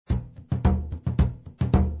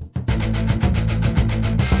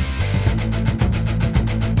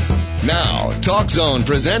Now, Talk Zone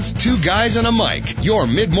presents Two Guys and a Mic, your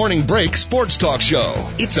mid-morning break sports talk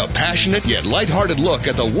show. It's a passionate yet lighthearted look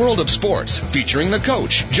at the world of sports, featuring the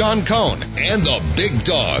coach, John Cohn, and the big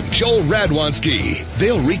dog, Joel Radwanski.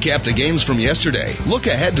 They'll recap the games from yesterday, look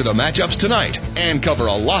ahead to the matchups tonight, and cover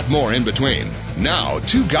a lot more in between. Now,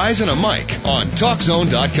 Two Guys and a Mic on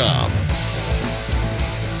TalkZone.com.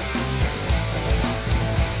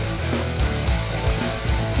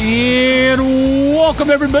 And welcome,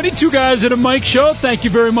 everybody. Two Guys at a Mic show. Thank you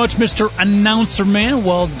very much, Mr. Announcer Man.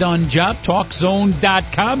 Well done job.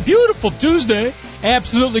 TalkZone.com. Beautiful Tuesday.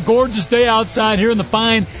 Absolutely gorgeous day outside here in the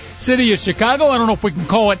fine city of Chicago. I don't know if we can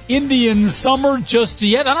call it Indian summer just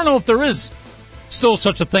yet. I don't know if there is still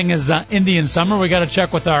such a thing as Indian summer. We got to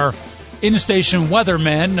check with our in-station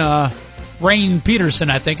weatherman, Rain Peterson,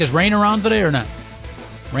 I think. Is Rain around today or not?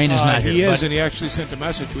 Rain is not here. He is, and he actually sent a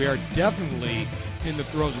message. We are definitely in the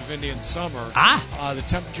throes of Indian summer. The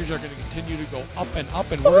temperatures are going to continue to go up and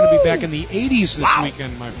up, and we're going to be back in the 80s this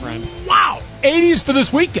weekend, my friend. Wow, 80s for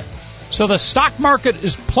this weekend. So the stock market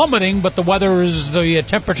is plummeting, but the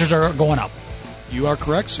temperatures are going up. You are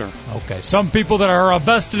correct, sir. Okay, some people that are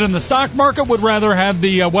vested in the stock market would rather have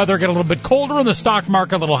the weather get a little bit colder and the stock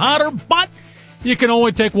market a little hotter, but you can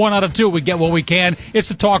only take one out of two. We get what we can. It's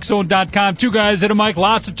the TalkZone.com. Two Guys at a Mic.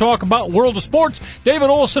 Lots to talk about. World of sports. David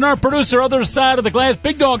Olson, our producer, other side of the glass.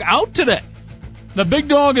 Big Dog out today. The Big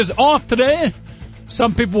Dog is off today.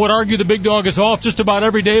 Some people would argue the Big Dog is off just about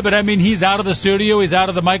every day, but I mean, he's out of the studio. He's out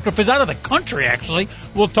of the microphone. He's out of the country, actually.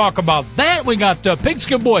 We'll talk about that. We got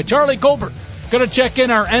Pigskin Boy, Charlie Colbert. Going to check in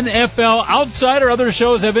our NFL outsider. Other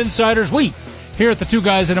shows have insiders. We, here at the Two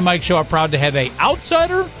Guys at a Mic show, are proud to have a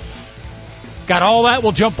outsider. Got all that.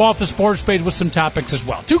 We'll jump off the sports page with some topics as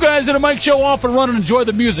well. Two Guys at a Mic show, off and run and enjoy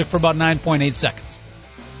the music for about 9.8 seconds.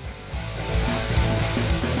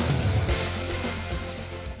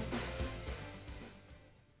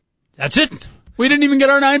 That's it. We didn't even get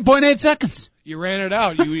our 9.8 seconds. You ran it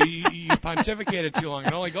out. You pontificated too long.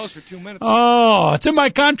 It only goes for 2 minutes. Oh, it's in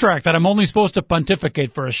my contract that I'm only supposed to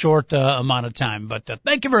pontificate for a short amount of time. But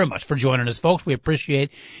thank you very much for joining us, folks. We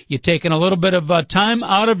appreciate you taking a little bit of time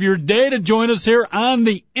out of your day to join us here on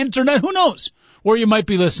the Internet. Who knows where you might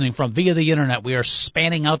be listening from via the Internet. We are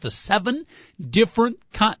spanning out to 7 different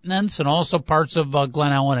continents and also parts of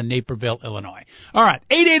Glen Ellen and Naperville, Illinois. All right,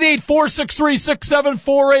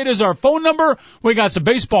 888-463-6748 is our phone number. We got some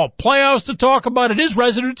baseball playoffs to talk about. It is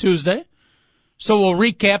Resident Tuesday, so we'll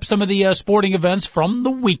recap some of the sporting events from the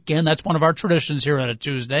weekend. That's one of our traditions here on a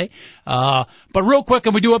Tuesday. But real quick,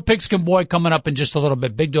 and we do have Pigskin Boy coming up in just a little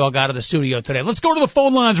bit. Big Dog out of the studio today. Let's go to the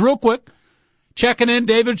phone lines real quick. Checking in,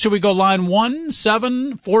 David, should we go line 1,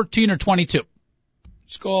 7, 14, or 22?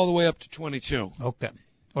 Let's go all the way up to 22. Okay.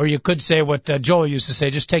 Or you could say what Joel used to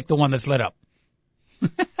say, just take the one that's lit up.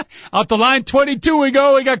 Up to line 22 we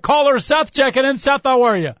go. We got caller Seth checking in. Seth, how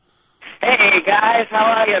are you? Hey, guys, how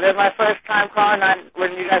are you? This is my first time calling on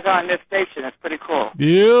when you guys are on this station. It's pretty cool.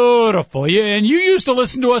 Beautiful. Yeah, and you used to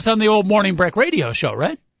listen to us on the old Morning Break radio show,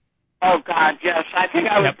 right? Oh, God, yes. I think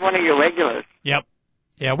I was one of your regulars. Yep.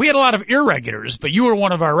 Yeah, we had a lot of irregulars, but you were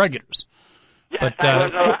one of our regulars. Yes, I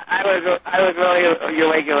was really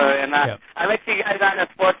your regular, and I let you guys on the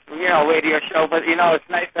sports, radio show. But it's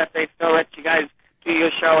nice that they still let you guys do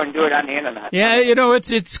your show and do it on the Internet. Yeah,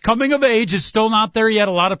 it's coming of age. It's still not there yet.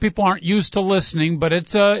 A lot of people aren't used to listening, but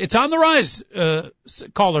it's on the rise.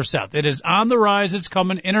 Caller Seth, it is on the rise. It's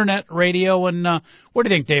coming. Internet radio, and what do you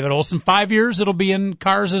think, David Olson? 5 years, it'll be in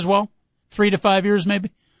cars as well. 3 to 5 years,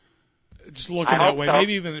 maybe. Just looking that way, so.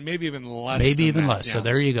 maybe even less. Maybe even less. Yeah. So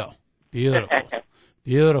there you go. Beautiful,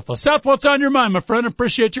 beautiful. Seth, what's on your mind, my friend?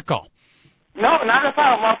 Appreciate your call. No, not a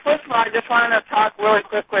problem. Well, first of all, I just wanted to talk really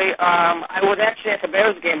quickly. I was actually at the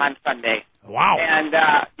Bears game on Sunday. Wow. And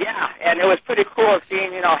and it was pretty cool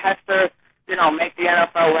seeing Hester make the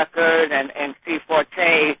NFL record and see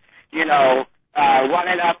Forte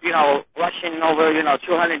running up rushing over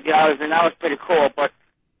 200 yards, and that was pretty cool. But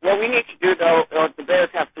what we need to do, though, what the Bears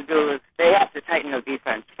have to do is they have to tighten their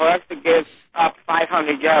defense. For us to give up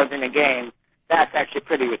 500 yards in a game, that's actually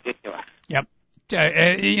pretty ridiculous. Yep.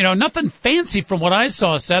 Nothing fancy from what I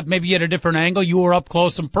saw, Seth. Maybe you had a different angle. You were up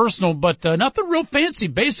close and personal, but nothing real fancy.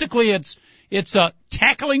 Basically, it's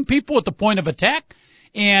tackling people at the point of attack,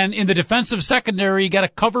 and in the defensive secondary, you got to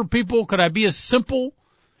cover people. Could I be as simple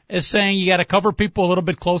as saying you got to cover people a little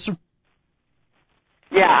bit closer?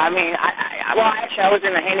 Yeah, I mean, I was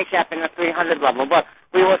in the handicap in the 300 level, but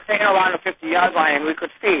we were staying around the 50-yard line, and we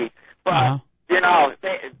could see. But,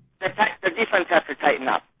 the defense has to tighten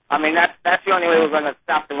up. I mean, that's the only way we're going to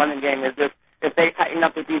stop the running game is if they tighten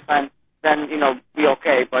up the defense, then, be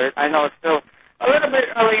okay. But I know it's still a little bit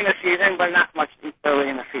early in the season, but not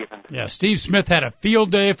Yeah, Steve Smith had a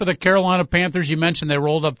field day for the Carolina Panthers. You mentioned they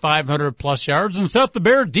rolled up 500-plus yards. And Seth, the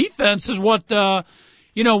Bear defense is what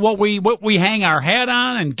we hang our hat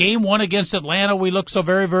on. And game one against Atlanta, we look so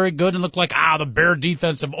very, very good and look like, the Bear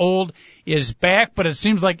defense of old is back. But it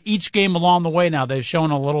seems like each game along the way now, they've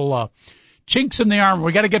shown a little chinks in the armor.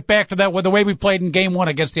 We got to get back to that with the way we played in game one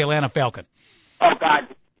against the Atlanta Falcons. Oh, God.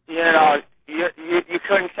 You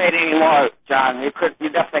couldn't say it anymore, John. You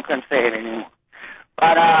definitely couldn't say it anymore.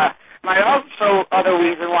 But my also other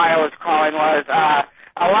reason why I was calling was I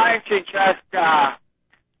wanted to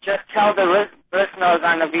just tell the listeners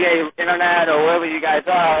on the VA internet or wherever you guys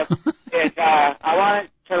are is I wanted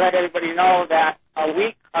to let everybody know that a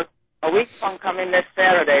week from coming this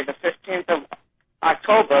Saturday, the 15th of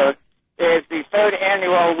October, is the third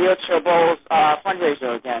annual Wheelchair Bowls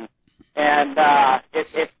fundraiser again. And all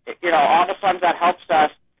the funds that helps us,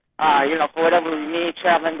 for whatever we need,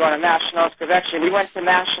 traveling, going to nationals, because actually we went to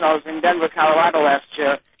nationals in Denver, Colorado last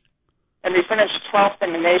year, and we finished 12th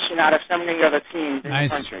in the nation out of 70 other teams in the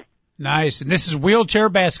country. Nice. And this is wheelchair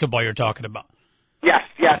basketball you're talking about. Yes.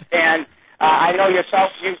 And I know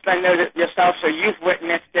you've been there yourself, so you've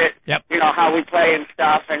witnessed it, Yep. How we play and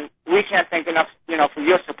stuff, and we can't thank enough, for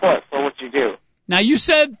your support for what you do. Now, you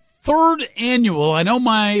said third annual. I know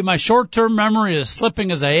my short-term memory is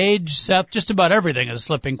slipping as I age, Seth. Just about everything is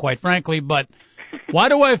slipping, quite frankly. But why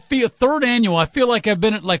do I feel third annual? I feel like I've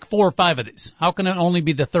been at like 4 or 5 of these. How can it only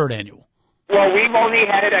be the third annual? Well, we've only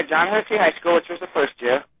had it at John Hersey High School, which was the first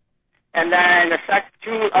year. And then the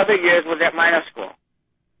 2 other years was at minor school.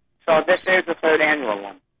 So this is the third annual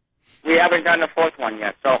one. We haven't done the fourth one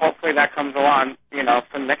yet. So hopefully that comes along,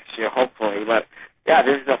 for next year, hopefully. But yeah,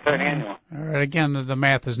 this is the third annual. All right. Again, the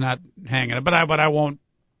math is not hanging it, but I won't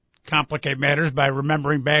complicate matters by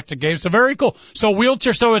remembering back to games. So very cool. So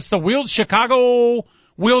wheelchair. So it's the Chicago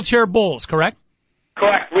Wheelchair Bulls, correct?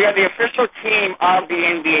 Correct. We are the official team of the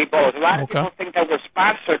NBA Bulls. A lot of people think that we're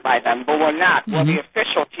sponsored by them, but we're not. We're the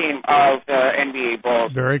official team of the NBA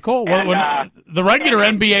Bulls. Very cool. And, the regular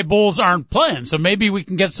NBA Bulls aren't playing, so maybe we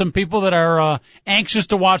can get some people that are anxious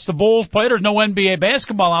to watch the Bulls play. There's no NBA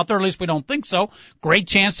basketball out there, at least we don't think so. Great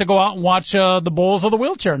chance to go out and watch the Bulls of the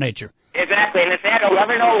wheelchair nature. Exactly, and it's at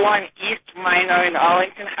 1101 East Minor in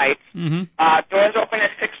Arlington Heights. Doors open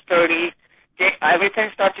at 6:30. Everything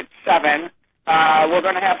starts at 7. We're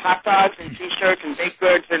going to have hot dogs and T-shirts and baked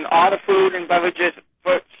goods and all the food and beverages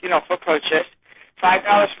for purchase.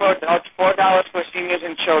 $5 for adults, $4 for seniors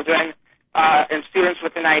and children, and students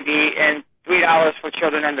with an ID, and $3 for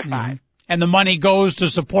children under 5. And the money goes to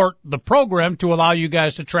support the program to allow you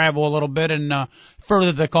guys to travel a little bit and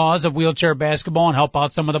further the cause of wheelchair basketball and help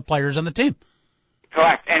out some of the players on the team.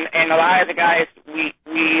 Correct. And a lot of the guys,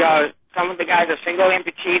 some of the guys are single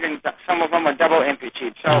amputeed and some of them are double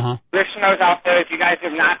amputeed. So listeners out there, if you guys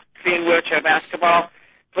have not seen wheelchair basketball,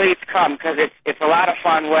 please come because it's a lot of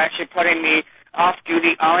fun. We're actually putting the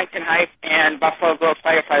off-duty Arlington Heights and Buffalo Grove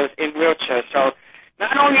firefighters in wheelchairs. So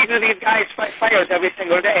not only do these guys fight fires every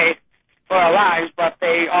single day for our lives, but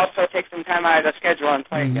they also take some time out of their schedule and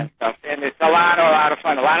play against stuff. And it's a lot of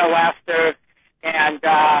fun, a lot of laughter, and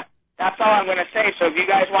that's all I'm going to say. So if you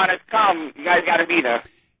guys want to come, you guys got to be there.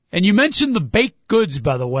 And you mentioned the baked goods,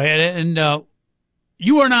 by the way, and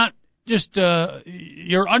you are not just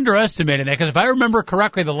you're underestimating that because if I remember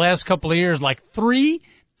correctly, the last couple of years, like 3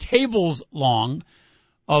 tables long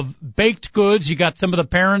of baked goods. You got some of the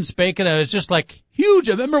parents baking it. It's just like huge.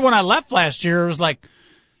 I remember when I left last year, it was like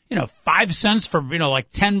 5 cents for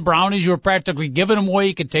like 10 brownies. You were practically giving them away.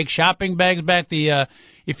 You could take shopping bags back.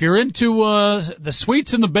 If you're into the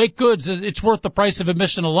sweets and the baked goods, it's worth the price of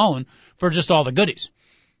admission alone for just all the goodies.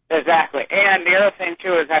 Exactly. And the other thing,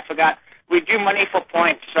 too, is I forgot, we do money for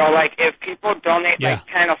points. So, like, if people donate, like,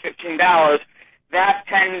 $10 or $15, that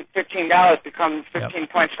 $10, $15 becomes 15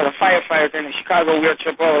 points for the firefighters in the Chicago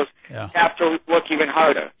Wheelchair Bulls have to work even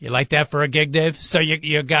harder. You like that for a gig, Dave? So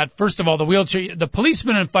you got, first of all, the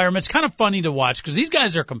policemen and firemen. It's kind of funny to watch because these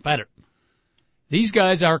guys are competitive.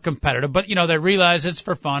 But, they realize it's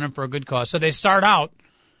for fun and for a good cause. So they start out,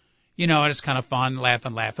 and it's kind of fun,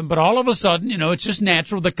 laughing. But all of a sudden, it's just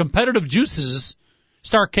natural. The competitive juices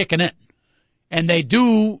start kicking in. And they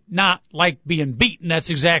do not like being beaten. That's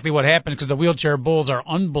exactly what happens because the Wheelchair Bulls are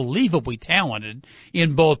unbelievably talented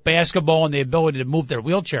in both basketball and the ability to move their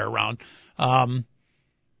wheelchair around.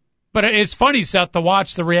 But it's funny, Seth, to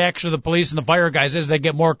watch the reaction of the police and the fire guys as they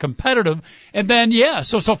get more competitive. And then,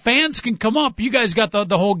 so fans can come up. You guys got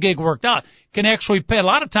the whole gig worked out. Can actually pay. A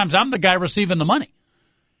lot of times I'm the guy receiving the money.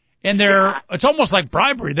 And it's almost like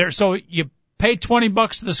bribery there. So you pay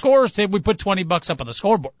 $20 to the scorers table. We put $20 up on the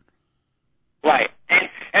scoreboard. Right.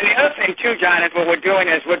 And And the other thing, too, John, is what we're doing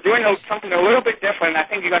something a little bit different. I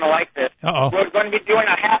think you're going to like this. Uh-oh. We're going to be doing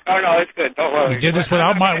a half. Oh, no, it's good. Don't worry. You did this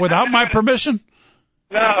without my permission?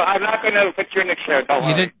 No, I'm not going to put you in the chair. Don't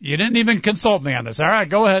worry. You didn't even consult me on this. All right,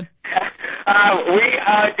 go ahead. We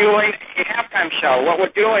are doing a halftime show. What we're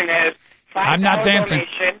doing is I'm not dancing.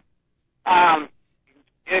 Donation.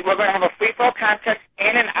 We're going to have a free throw contest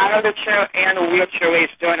in and out of the chair and a wheelchair race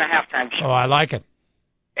during a halftime show. Oh, I like it.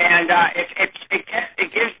 And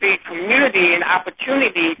it gives the community an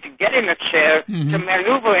opportunity to get in the chair, to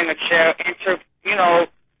maneuver in the chair, and to,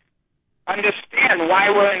 understand why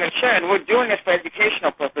we're in the chair. And we're doing this for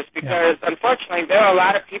educational purpose because, unfortunately, there are a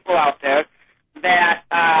lot of people out there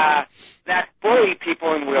that bully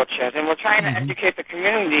people in wheelchairs. And we're trying to educate the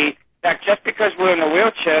community that just because we're in a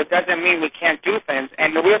wheelchair doesn't mean we can't do things.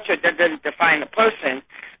 And the wheelchair doesn't define the person.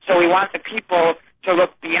 So we want the people to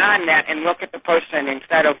look beyond that and look at the person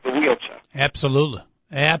instead of the wheelchair. Absolutely.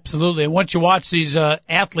 Absolutely. And once you watch these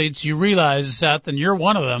athletes, you realize, Seth, and you're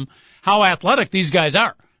one of them, how athletic these guys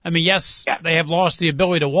are. I mean, yes, they have lost the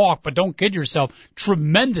ability to walk, but don't kid yourself.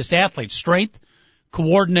 Tremendous athletes. Strength,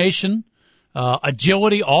 coordination,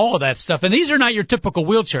 agility, all of that stuff. And these are not your typical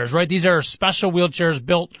wheelchairs, right? These are special wheelchairs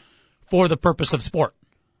built for the purpose of sport.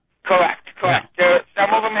 Correct. Yeah. Some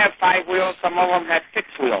of them have 5 wheels, some of them have 6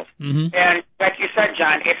 wheels. And like you said,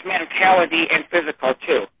 John, it's mentality and physical,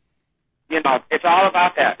 too. It's all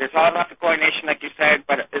about that. It's all about the coordination, like you said,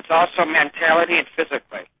 but it's also mentality and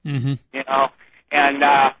physically. And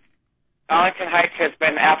Arlington Heights has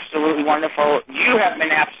been absolutely wonderful. You have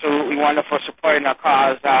been absolutely wonderful supporting our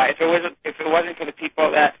cause. If it wasn't for the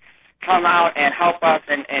people that come out and help us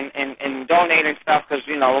and donate and stuff, because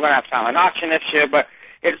we're going to have silent auction this year, but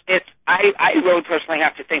I really personally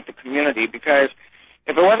have to thank the community, because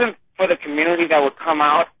if it wasn't for the community that would come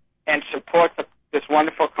out and support this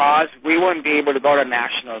wonderful cause, we wouldn't be able to go to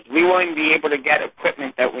nationals. We wouldn't be able to get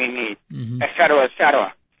equipment that we need, et cetera, et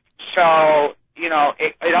cetera. So,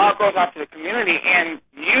 it all goes out to the community, and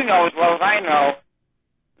you know as well as I know,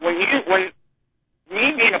 when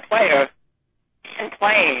me being a player and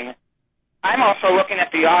playing, I'm also looking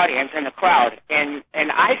at the audience and the crowd, and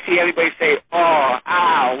I see everybody say, oh,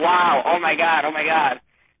 wow, oh my God.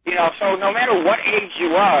 So no matter what age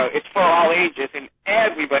you are, it's for all ages, and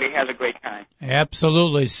everybody has a great time.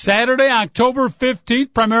 Absolutely. Saturday, October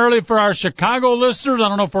 15th, primarily for our Chicago listeners. I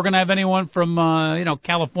don't know if we're going to have anyone from,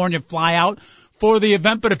 California fly out for the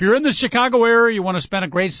event, but if you're in the Chicago area, you want to spend a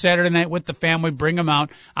great Saturday night with the family, bring them out.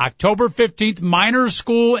 October 15th, Minor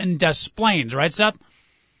School in Des Plaines, right, Seth?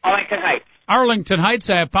 Arlington Heights,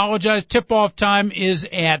 I apologize. Tip-off time is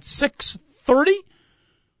at 6:30.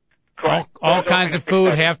 Correct. All kinds of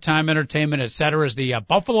food, halftime entertainment, et cetera, as the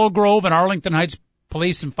Buffalo Grove and Arlington Heights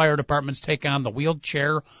police and fire departments take on the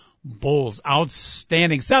Wheelchair Bulls.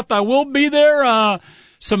 Outstanding. Seth, I will be there.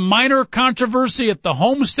 Some minor controversy at the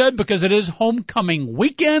Homestead because it is homecoming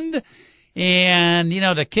weekend. And,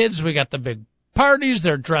 the kids, we got the big parties.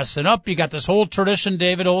 They're dressing up. You got this whole tradition.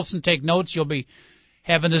 David Olson, take notes. You'll be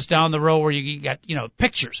having this down the road where you got,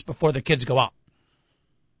 pictures before the kids go out.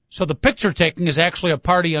 So the picture taking is actually a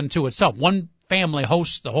party unto itself. One family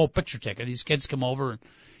hosts the whole picture taking. These kids come over and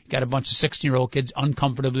you got a bunch of 16-year-old kids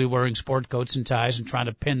uncomfortably wearing sport coats and ties and trying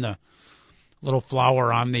to pin the little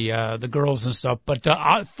flower on the girls and stuff. But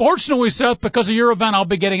fortunately, Seth, because of your event, I'll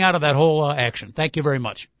be getting out of that whole action. Thank you very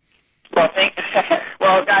much.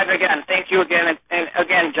 Well, guys, again, thank you again. And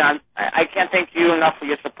again, John, I can't thank you enough for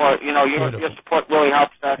your support. Your support really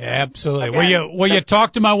helps us. Absolutely. Again, will you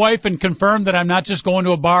talk to my wife and confirm that I'm not just going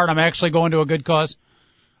to a bar and I'm actually going to a good cause?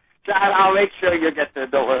 John, I'll make sure you get there.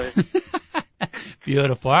 Don't worry.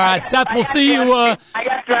 Beautiful. All right, Seth, we'll see you. I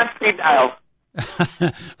got you on speed dial.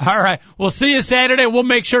 All right. We'll see you Saturday. We'll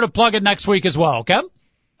make sure to plug it next week as well, okay? All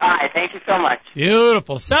right. Thank you so much.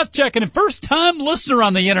 Beautiful. Seth checking in. First-time listener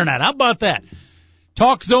on the Internet. How about that?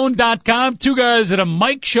 TalkZone.com. 2 guys at a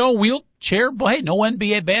mic show. Wheelchair. But hey, no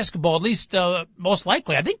NBA basketball, at least most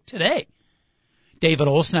likely. I think today. David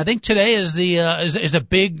Olson. I think today is is a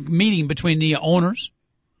big meeting between the owners,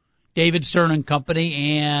 David Stern and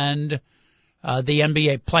company, and the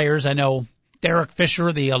NBA players. I know Derek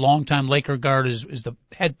Fisher, the longtime Laker guard, is the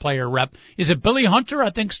head player rep. Is it Billy Hunter,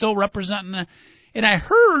 I think, still representing? And I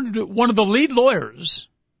heard one of the lead lawyers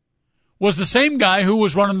was the same guy who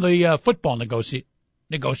was running the football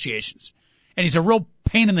negotiations. And he's a real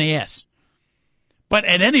pain in the ass. But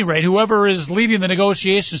at any rate, whoever is leading the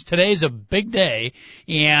negotiations, today's a big day.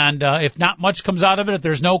 And if not much comes out of it, if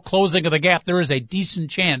there's no closing of the gap, there is a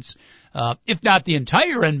decent chance, if not the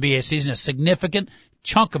entire NBA season, a significant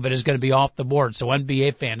chunk of it is going to be off the board. So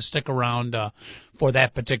NBA fans, stick around for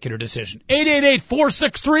that particular decision.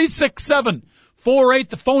 888-463-6748,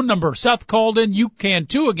 the phone number. Seth called in. You can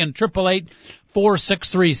too. Again,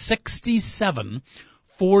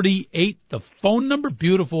 888-463-6748, the phone number.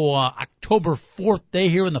 Beautiful October 4th day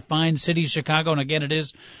here in the fine city of Chicago. And again, it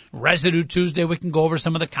is Residue Tuesday. We can go over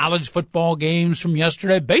some of the college football games from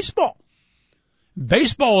yesterday. Baseball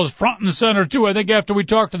is front and center, too. I think after we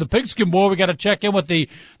talk to the Pigskin Boy, we got to check in with the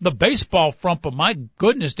baseball front. But my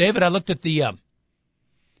goodness, David, I looked at the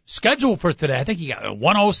schedule for today. I think you got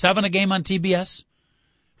 107 a game on TBS,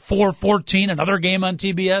 4:14 another game on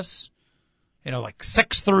TBS. Like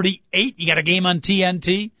 6:38 you got a game on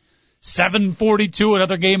TNT, 7:42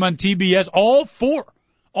 another game on TBS. All four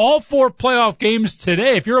playoff games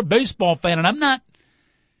today. If you're a baseball fan, and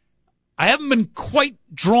I haven't been quite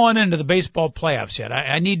drawn into the baseball playoffs yet.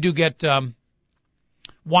 I need to get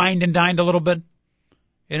wined and dined a little bit.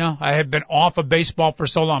 I had been off of baseball for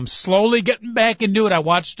so long. I'm slowly getting back into it. I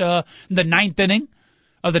watched the ninth inning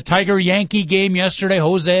of the Tiger-Yankee game yesterday.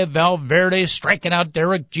 Jose Valverde striking out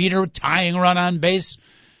Derek Jeter, tying run on base.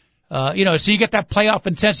 So you get that playoff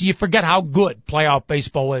intensity. You forget how good playoff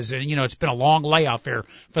baseball is. And, it's been a long layoff here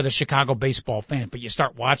for the Chicago baseball fan. But you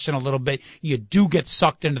start watching a little bit, you do get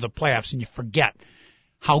sucked into the playoffs, and you forget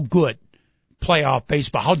how good playoff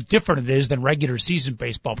baseball, how different it is than regular season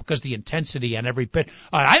baseball because of the intensity on every pitch.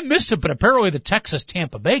 I missed it, but apparently the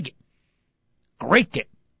Texas-Tampa Bay game, great game.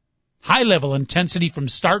 High-level intensity from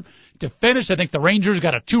start to finish. I think the Rangers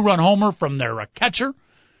got a 2-run homer from their catcher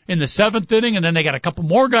in the 7th inning, and then they got a couple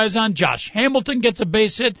more guys on. Josh Hamilton gets a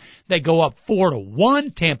base hit. They go up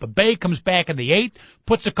 4-1. Tampa Bay comes back in the 8th,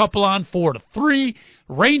 puts a couple on 4-3.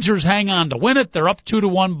 Rangers hang on to win it. They're up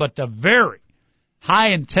 2-1, but a very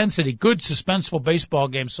high-intensity, good, suspenseful baseball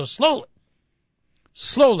game. So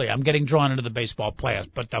slowly, I'm getting drawn into the baseball playoffs.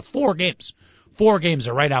 But 4 games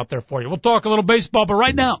are right out there for you. We'll talk a little baseball, but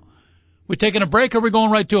right now, we taking a break, or are we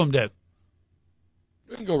going right to them, Dave?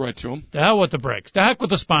 We can go right to them. The hell with the breaks. The heck with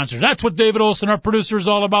the sponsors. That's what David Olson, our producer, is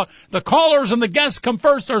all about. The callers and the guests come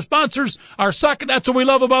first. Our sponsors are second. That's what we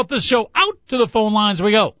love about this show. Out to the phone lines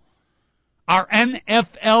we go. Our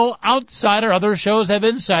NFL outsider. Other shows have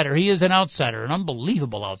insider. He is an outsider, an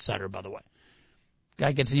unbelievable outsider, by the way.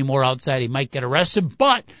 Guy gets any more outside, he might get arrested,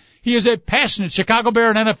 but he is a passionate Chicago Bear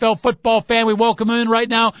and NFL football fan. We welcome him in right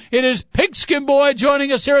now. It is Pigskin Boy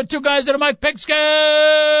joining us here at Two Guys and a Mic.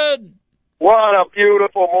 Pigskin! What a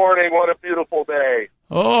beautiful morning. What a beautiful day.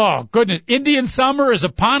 Oh, goodness. Indian summer is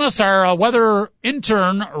upon us. Our weather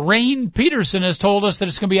intern, Rain Peterson, has told us that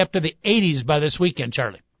it's going to be up to the 80s by this weekend,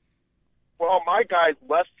 Charlie. Well, my guy's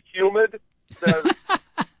less humid says,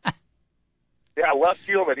 yeah, less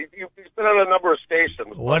humid. He's been on a number of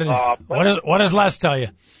stations. What does Les tell you?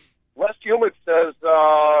 Less humid says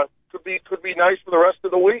could be nice for the rest of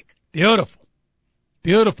the week. Beautiful.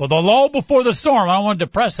 Beautiful. The lull before the storm. I don't want to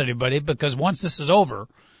depress anybody because once this is over,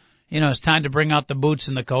 it's time to bring out the boots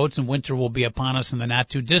and the coats, and winter will be upon us in the not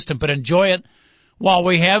too distant. But enjoy it while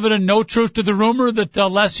we have it, and no truth to the rumor that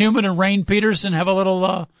Les Humid and Rain Peterson have a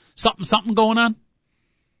little something going on.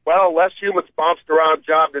 Well, Les Humid's bounced around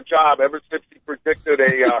job to job ever since he predicted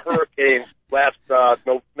a hurricane last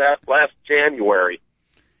January.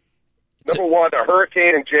 Number one, a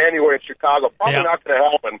hurricane in January in Chicago probably not going to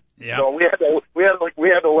happen. Yeah. So we had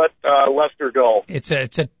to let Lester go. It's a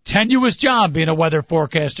tenuous job being a weather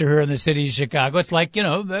forecaster here in the city of Chicago. It's like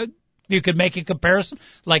you could make a comparison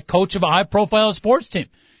like coach of a high profile sports team.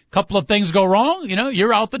 A couple of things go wrong,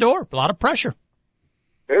 you're out the door. A lot of pressure.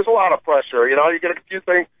 There's a lot of pressure. You get a few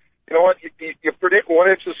things. You know what? You predict 1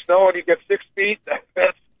 inch of snow and you get 6 feet.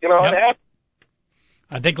 That's it happens.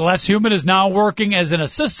 I think Les Humid is now working as an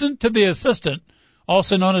assistant to the assistant,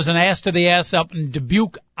 also known as an ass to the ass up in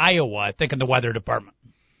Dubuque, Iowa, I think in the weather department.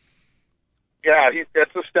 Yeah,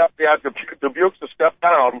 it's a step. Yeah, Dubuque's a step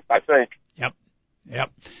down, I think.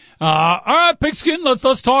 Yep. All right, Pigskin,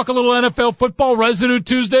 let's talk a little NFL football. Residue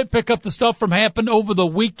Tuesday. Pick up the stuff from happened over the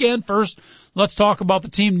weekend. First, let's talk about the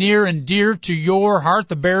team near and dear to your heart.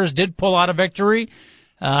 The Bears did pull out a victory.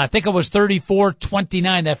 I think it was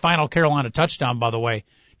 34-29. That final Carolina touchdown, by the way,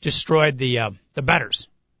 destroyed the bettors.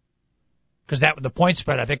 Because the point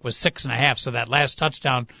spread, I think, was 6.5. So that last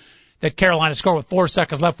touchdown that Carolina scored with 4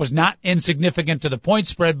 seconds left was not insignificant to the point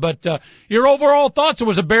spread. But your overall thoughts? It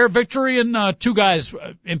was a Bear victory, and 2 guys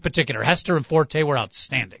in particular, Hester and Forte, were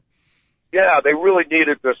outstanding. Yeah, they really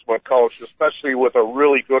needed this one, Coach, especially with a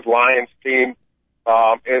really good Lions team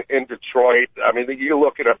in Detroit. I mean, you're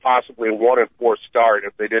looking at possibly a 1-4 start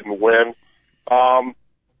if they didn't win. A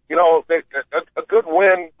good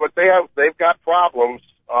win, but they've got problems.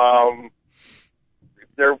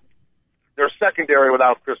 their secondary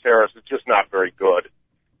without Chris Harris is just not very good.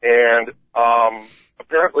 And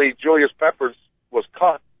apparently Julius Peppers was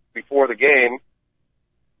cut before the game.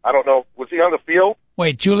 I don't know. Was he on the field?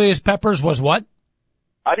 Wait, Julius Peppers was what?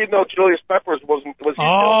 I didn't know Julius Peppers was he?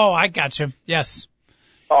 Oh, I got you. Yes.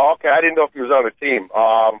 Oh, okay. I didn't know if he was on the team.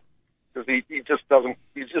 Because he just doesn't.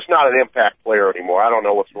 He's just not an impact player anymore. I don't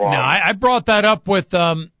know what's wrong. No, I brought that up with.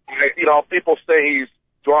 People say he's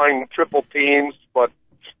drawing triple teams, but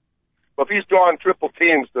if he's drawing triple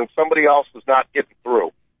teams, then somebody else is not getting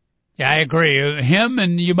through. Yeah, I agree. Him,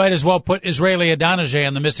 and you might as well put Israeli Adonijah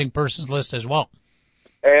on the missing persons list as well.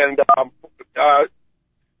 And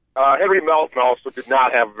Henry Melton also did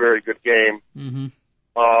not have a very good game. Mm-hmm.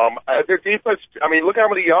 Their defense, I mean, look how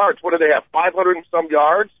many yards. What do they have, 500 and some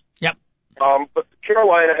yards? Yep. But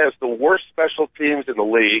Carolina has the worst special teams in the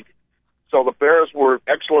league. So the Bears were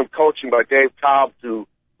excellent coaching by Dave Cobb to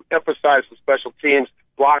emphasize the special teams,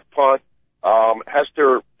 block punt,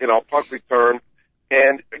 Hester, punt return.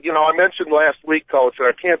 And, I mentioned last week, Coach, and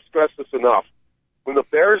I can't stress this enough. When the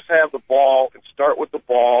Bears have the ball and start with the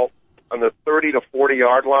ball on the 30 to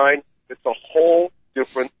 40-yard line, it's a whole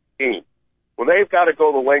different team. When they've got to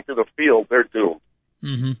go the length of the field, they're doomed.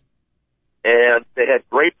 Mm-hmm. And they had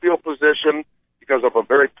great field position because of a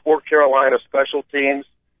very poor Carolina special teams,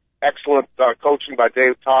 excellent coaching by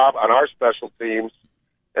Dave Cobb on our special teams,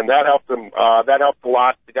 and that helped them. That helped a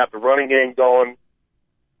lot. They got the running game going,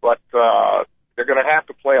 but they're going to have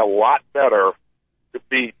to play a lot better to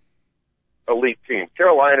beat elite teams.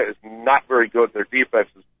 Carolina is not very good. Their defense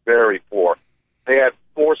is very poor. They had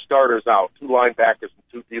 4 starters out, 2 linebackers and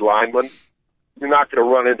 2 D linemen. You're not going to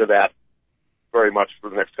run into that very much for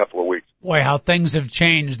the next couple of weeks. Boy, how things have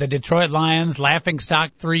changed. The Detroit Lions,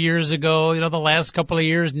 laughingstock 3 years ago, the last couple of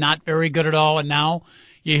years, not very good at all. And now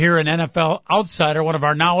you hear an NFL outsider, one of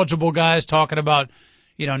our knowledgeable guys, talking about,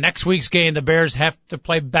 next week's game, the Bears have to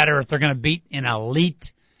play better if they're going to beat an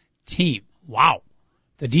elite team. Wow.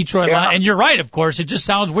 The Detroit Lions, and you're right, of course. It just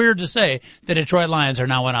sounds weird to say the Detroit Lions are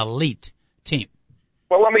now an elite team.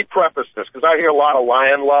 Well, let me preface this, because I hear a lot of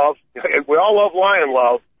Lion love. We all love Lion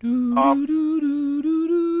love.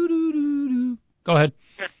 Go ahead.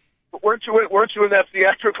 Weren't you in that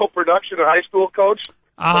theatrical production in high school, Coach?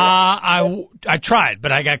 I tried,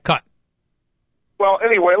 but I got cut. Well,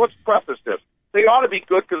 anyway, let's preface this. They ought to be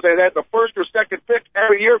good because they had the first or second pick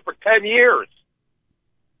every year for 10 years.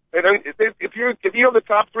 And if you're the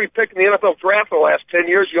top 3 pick in the NFL draft for the last 10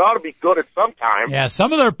 years, you ought to be good at some time. Yeah,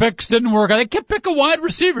 some of their picks didn't work. They kept picking wide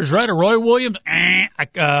receivers, right? A Roy Williams,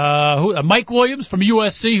 Mike Williams from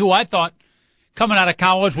USC, who I thought coming out of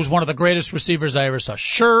college was one of the greatest receivers I ever saw.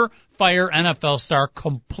 Surefire NFL star,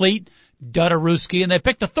 complete Dudarooski, and they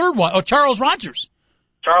picked a third one. Charles Rogers.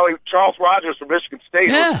 Charles Rogers from Michigan State.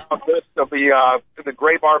 Yeah. Of the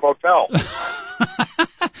Gray Bar Motel.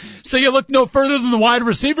 So you look no further than the wide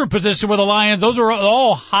receiver position with the Lions. Those are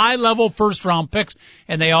all high-level first-round picks,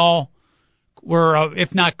 and they all were,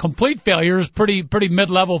 if not complete failures, pretty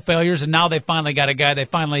mid-level failures, and now they finally got a guy. They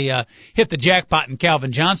finally hit the jackpot in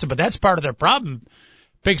Calvin Johnson, but that's part of their problem.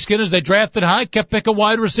 Pigskin, as they drafted high, kept picking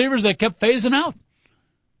wide receivers. They kept phasing out.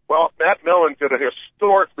 Well, Matt Millen did a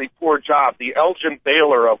historically poor job, the Elgin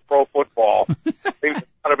Baylor of pro football. It's kind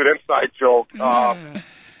of an inside joke.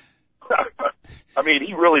 I mean,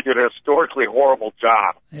 he really did a historically horrible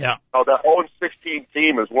job. Yeah. That 0-16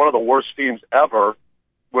 team is one of the worst teams ever,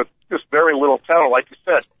 with just very little talent. Like you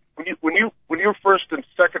said, when your first and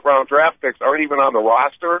second round draft picks aren't even on the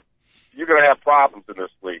roster, you're going to have problems in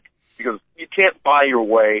this league because you can't buy your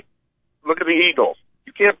way. Look at the Eagles.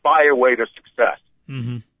 You can't buy your way to success.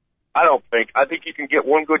 Mm-hmm. I don't think. I think you can get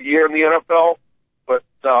one good year in the NFL, but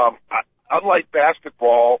unlike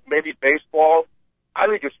basketball, maybe baseball, I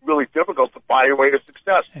think it's really difficult to buy your way to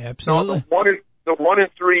success. Absolutely. The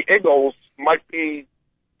 1-3 Eagles might be,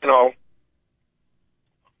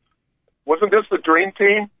 wasn't this the dream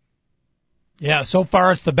team? Yeah, so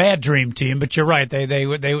far it's the bad dream team, but you're right. They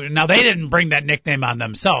now they didn't bring that nickname on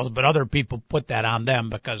themselves, but other people put that on them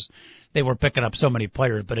because they were picking up so many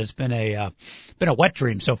players. But it's been a wet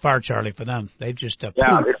dream so far, Charlie, for them. They've just it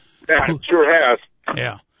sure has.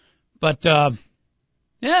 Yeah, but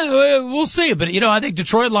we'll see. But I think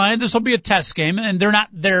Detroit Lions, this will be a test game, and they're not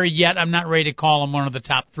there yet. I'm not ready to call them one of the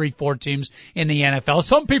top 3-4 teams in the NFL.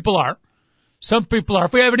 Some people are. If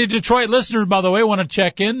we have any Detroit listeners, by the way, want to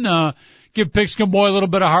check in, give Pigskin Boy a little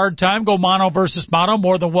bit of hard time, go mono versus mono,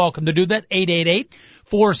 more than welcome to do that.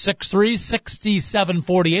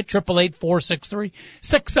 888-463-6748,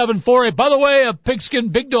 888-463-6748. By the way, a Pigskin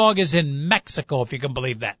Big Dog is in Mexico, if you can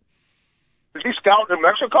believe that. Is he scouting in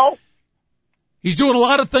Mexico? He's doing a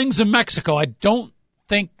lot of things in Mexico. I don't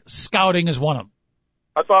think scouting is one of them.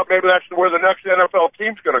 I thought maybe that's where the next NFL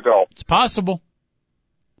team's going to go. It's possible.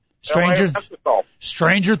 Stranger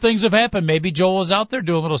things have happened. Maybe Joel is out there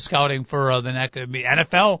doing a little scouting for the next.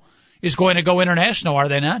 NFL is going to go international, are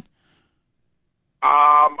they not?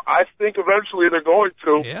 I think eventually they're going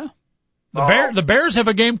to. Yeah. The Bears have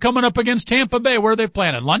a game coming up against Tampa Bay. Where are they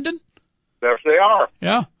playing? In London? There they are.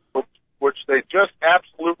 Yeah. Which they just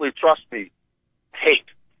absolutely, trust me, hate.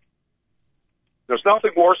 There's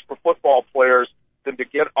nothing worse for football players than to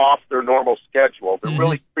get off their normal schedule. They're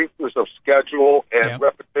really creatures of schedule and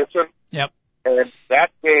repetition. Yep. And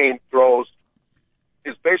that game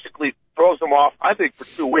basically throws them off, I think, for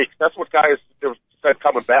 2 weeks. That's what guys have said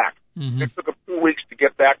coming back. It took them 2 weeks to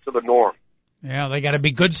get back to the norm. Yeah, they got to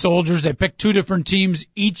be good soldiers. They pick 2 different teams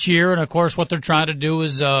each year, and of course what they're trying to do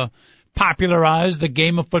is popularize the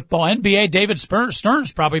game of football. NBA, David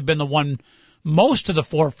Stern's probably been the one most to the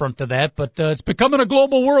forefront of that, but it's becoming a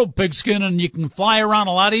global world, Pigskin, and you can fly around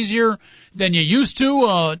a lot easier than you used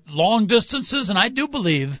to, long distances, and I do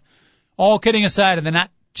believe, all kidding aside, in the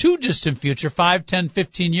not too distant future, 5, 10,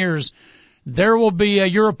 15 years, there will be a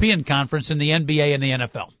European conference in the NBA and the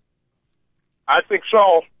NFL. I think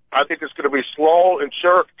so. I think it's going to be slow and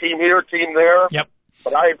sure, team here, team there. Yep.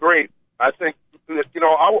 But I agree. I think,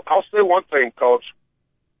 I'll say one thing, Coach.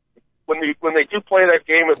 When they do play that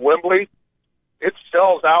game at Wembley, it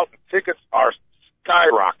sells out and tickets are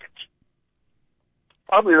skyrockets.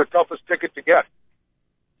 Probably the toughest ticket to get.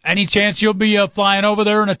 Any chance you'll be flying over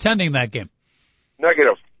there and attending that game?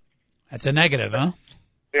 Negative. That's a negative, huh?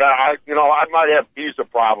 Yeah, I might have visa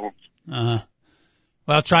problems.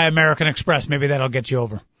 Well, try American Express. Maybe that'll get you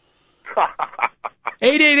over.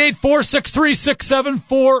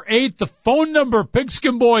 888-463-6748, the phone number.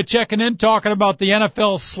 Pigskin Boy checking in, talking about the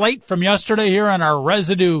NFL slate from yesterday here on our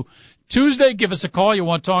Residue Tuesday. Give us a call. You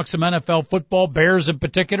want to talk some NFL football, Bears in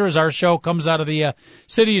particular, as our show comes out of the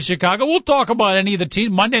city of Chicago. We'll talk about any of the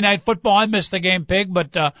teams. Monday Night Football, I missed the game, Pig,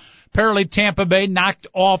 but apparently Tampa Bay knocked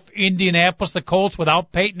off Indianapolis. The Colts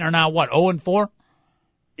without Peyton are now, 0-4?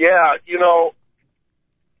 Yeah,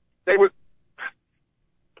 they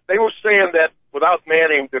were saying that without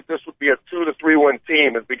Manning that this would be a 2 to 3 win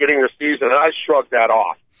team at the beginning of the season, and I shrugged that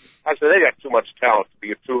off. I said they got too much talent to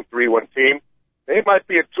be a 2 3 win team. They might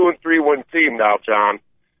be a 2 3 win team now, John.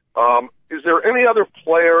 Is there any other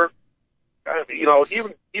player,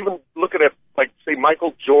 even looking at, like, say,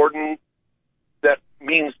 Michael Jordan, that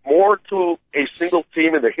means more to a single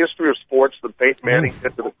team in the history of sports than Peyton Manning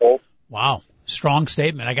did to the Colts? Wow. Strong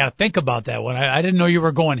statement. I got to think about that one. I didn't know you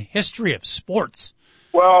were going history of sports.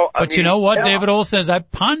 Well, but you know what, David Olson, as I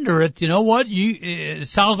ponder it, you know what? It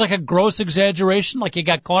sounds like a gross exaggeration, like you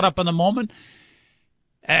got caught up in the moment.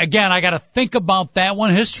 Again, I got to think about that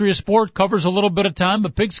one. History of sport covers a little bit of time,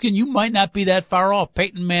 but Pigskin, you might not be that far off.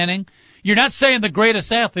 Peyton Manning, you're not saying the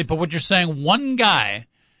greatest athlete, but what you're saying, one guy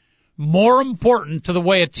more important to the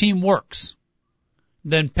way a team works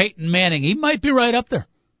than Peyton Manning. He might be right up there.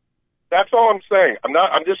 That's all I'm saying. I'm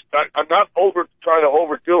not trying to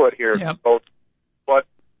overdo it here, folks. But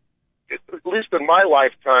at least in my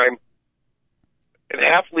lifetime, an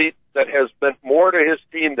athlete that has meant more to his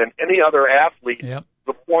team than any other athlete,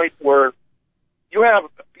 the point where you have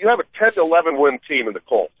a 10 to 11 win team in the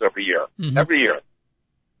Colts every year. Every year.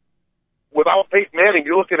 Without Peyton Manning,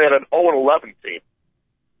 you're looking at an 0-11 team.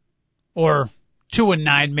 Or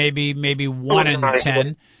 2-9, maybe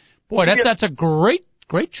 1-10. Boy, that's a great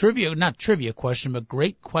trivia, not trivia question, but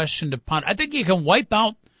great question to ponder. I think you can wipe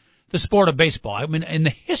out the sport of baseball. I mean, in the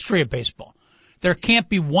history of baseball, there can't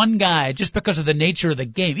be one guy just because of the nature of the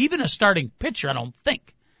game, even a starting pitcher, I don't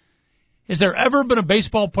think. Has there ever been a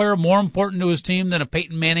baseball player more important to his team than a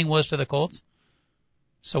Peyton Manning was to the Colts?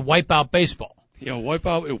 So wipe out baseball. Wipe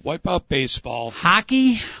out baseball.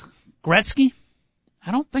 Hockey? Gretzky?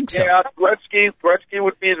 I don't think so. Yeah, Gretzky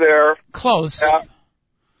would be there. Close.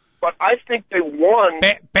 But I think they won.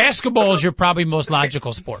 Basketball is your probably most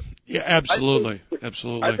logical sport. Yeah, absolutely.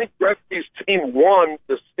 Absolutely. I think Gretzky's team won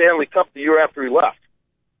the Stanley Cup the year after he left.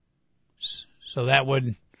 So that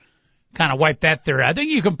would kind of wipe that theory. I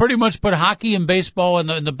think you can pretty much put hockey and baseball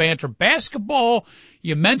in the banter. Basketball,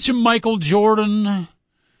 you mentioned Michael Jordan.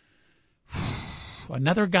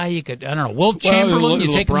 Another guy you could, I don't know, Wilt Chamberlain.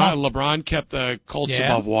 LeBron kept the Colts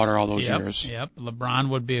above water all those years. Yep, LeBron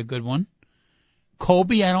would be a good one.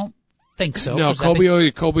 Kobe, I don't think so. No,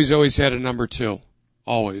 Kobe's always had a number 2.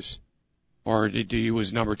 Always. Or he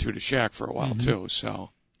was number 2 to Shaq for a while, too,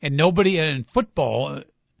 so. And nobody in football,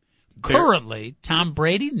 currently, Tom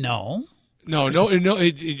Brady, no. No,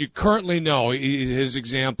 currently, no. His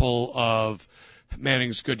example of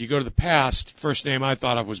Manning's good. You go to the past, first name I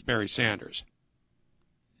thought of was Barry Sanders.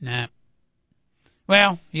 Nah.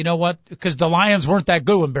 Well, you know what? Because the Lions weren't that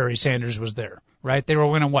good when Barry Sanders was there, right? They were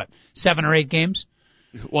winning, 7 or 8 games?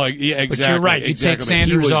 Well, yeah, exactly. But you're right. You take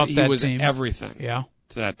Sanders off that team. He was everything to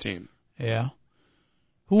that team. Yeah.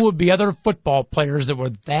 Who would be other football players that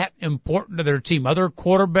were that important to their team? Other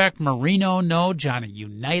quarterback, Marino, no. Johnny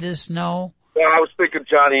Unitas, no. Well, I was thinking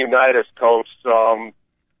Johnny Unitas, Coach.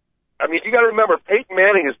 I mean, you got to remember, Peyton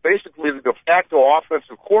Manning is basically the de facto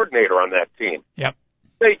offensive coordinator on that team. Yep.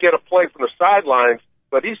 They get a play from the sidelines,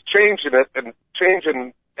 but he's changing it and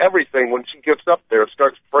changing everything when she gets up there and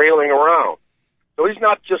starts frailing around. So he's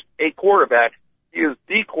not just a quarterback; he is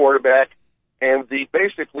the quarterback and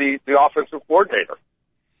basically the offensive coordinator.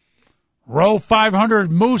 Row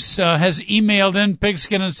 500 Moose has emailed in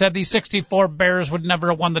Pigskin and said the 64 Bears would never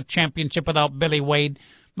have won the championship without Billy Wade,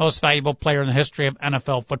 most valuable player in the history of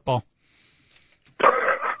NFL football.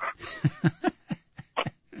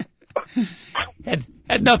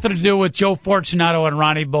 Had nothing to do with Joe Fortunato and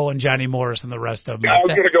Ronnie Bo and Johnny Morris and the rest of them. Yeah, I was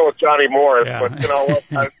going to go with Johnny Morris, but you know what?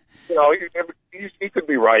 He could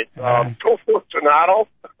be right. Joe Fortunato.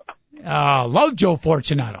 Love Joe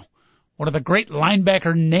Fortunato. One of the great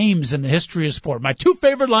linebacker names in the history of sport. My 2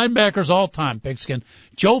 favorite linebackers all time, Pigskin.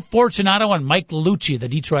 Joe Fortunato and Mike Lucci, the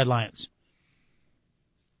Detroit Lions.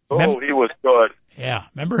 He was good. Yeah,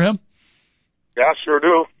 remember him? Yeah, sure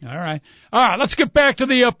do. All right, let's get back to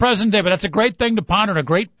the present day, but that's a great thing to ponder and a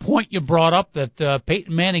great point you brought up that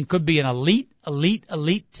Peyton Manning could be an elite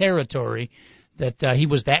territory, that he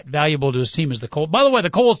was that valuable to his team as the Colts. By the way, the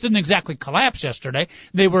Colts didn't exactly collapse yesterday.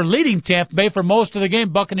 They were leading Tampa Bay for most of the game.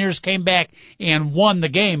 Buccaneers came back and won the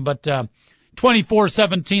game, but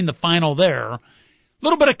 24-17 the final there. A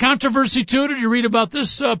little bit of controversy, too. Did you read about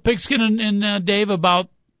this, Pigskin and Dave, about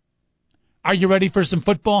Are You Ready for Some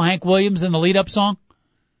Football, Hank Williams in the lead-up song?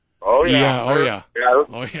 Oh, yeah.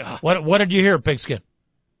 Oh, yeah. What did you hear, Pigskin?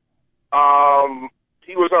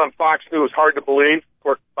 He was on Fox News, hard to believe. Of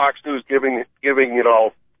course, Fox News giving an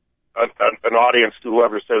audience to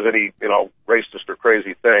whoever says any, racist or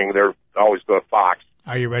crazy thing. They're always going to Fox.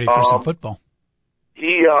 Are you ready for some football?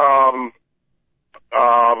 He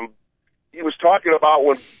was talking about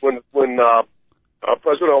when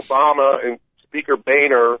President Obama and Speaker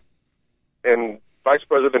Boehner and Vice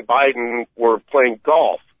President Biden were playing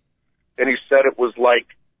golf, and he said it was like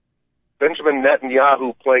Benjamin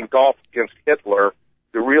Netanyahu playing golf against Hitler.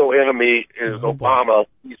 The real enemy is Obama.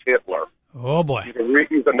 He's Hitler. Oh, boy. He's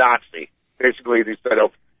a Nazi. Basically, he said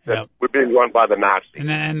that we're being run by the Nazis.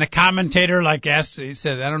 And the commentator asked, he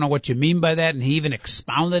said, I don't know what you mean by that, and he even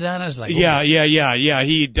expounded on it. Yeah.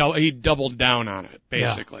 He doubled down on it,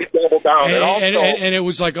 basically. He doubled down. And it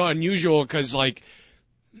was unusual because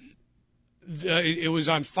it was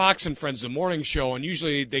on Fox and Friends, the morning show, and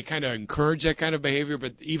usually they kind of encourage that kind of behavior,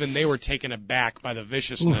 but even they were taken aback by the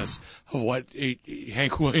viciousness of what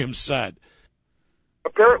Hank Williams said.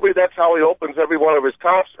 Apparently that's how he opens every one of his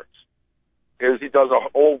concerts, is he does an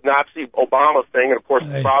old Nazi Obama thing, and of course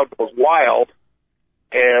the crowd goes wild,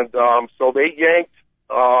 and so they yanked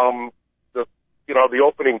the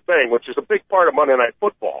opening thing, which is a big part of Monday Night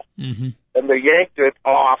Football, and they yanked it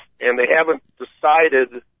off, and they haven't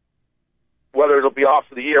decided whether it'll be off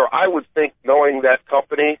for the year. I would think, knowing that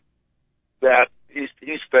company, that he's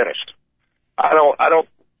finished. I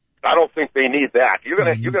don't think they need that. You're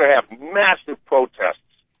gonna have massive protests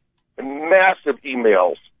and massive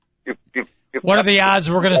emails. What are the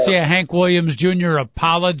odds we're going to see a Hank Williams Jr.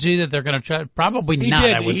 apology that they're going to try? Probably not.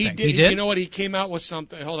 I would think. He did. You know what? He came out with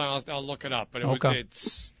something. Hold on, I'll look it up. But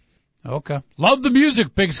it's okay. Love the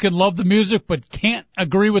music, Pigskin. Love the music, but can't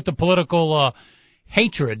agree with the political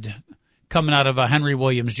hatred coming out of Henry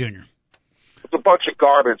Williams Jr. It's a bunch of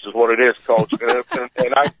garbage, is what it is, Coach.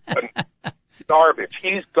 and garbage.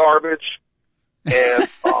 He's garbage, and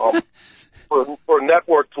for a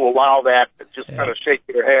network to allow that, just kind of shake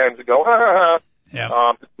their hands and go,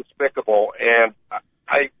 it's despicable. And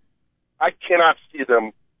I cannot see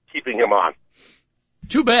them keeping him on.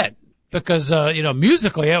 Too bad, because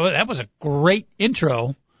musically that was a great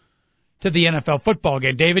intro to the NFL football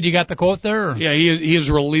game. David, you got the quote there? Or? Yeah, he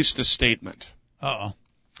has released a statement. Uh-oh.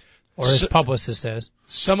 Or his publicist says.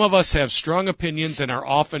 Some of us have strong opinions and are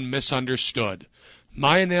often misunderstood.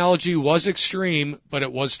 My analogy was extreme, but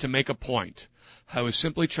it was to make a point. I was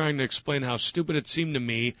simply trying to explain how stupid it seemed to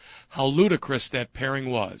me, how ludicrous that pairing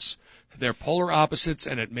was. They're polar opposites,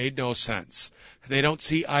 and it made no sense. They don't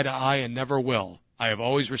see eye to eye and never will. I have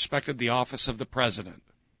always respected the office of the president.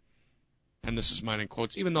 And this is mine in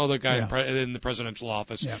quotes, even though the guy in the presidential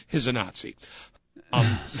office is a Nazi.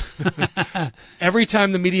 Every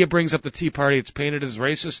time the media brings up the Tea Party, it's painted as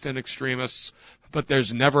racist and extremists, but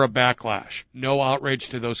there's never a backlash. No outrage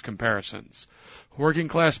to those comparisons. Working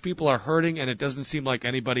class people are hurting, and it doesn't seem like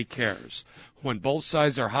anybody cares. When both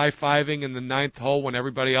sides are high-fiving in the ninth hole when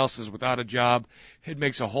everybody else is without a job, it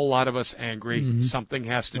makes a whole lot of us angry. Mm-hmm. Something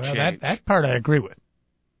has to change. That part I agree with.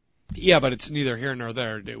 Yeah, but it's neither here nor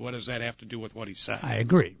there. What does that have to do with what he said? I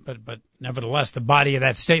agree, but nevertheless, the body of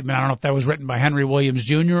that statement, I don't know if that was written by Henry Williams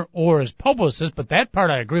Jr. or his publicist, but that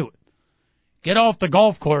part I agree with. Get off the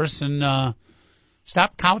golf course and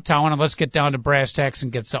stop kowtowing, and let's get down to brass tacks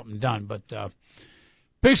and get something done. But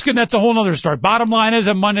Pigskin, that's a whole other story. Bottom line is,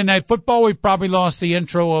 at Monday Night Football, we probably lost the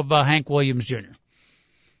intro of Hank Williams Jr.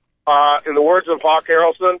 In the words of Hawk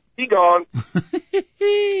Harrelson, he gone.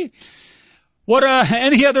 What?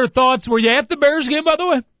 Any other thoughts? Were you at the Bears game, by the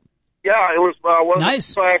way? Yeah, it was one of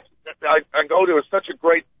nice. the times I go to. It's such a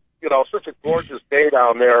great, such a gorgeous day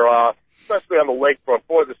down there, especially on the lakefront.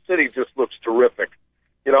 Boy, the city just looks terrific.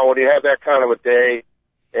 When you have that kind of a day.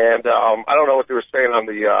 And I don't know what they were saying on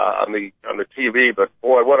the TV, but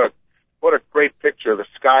boy, what a great picture! The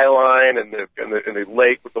skyline and the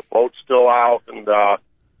lake with the boat still out, and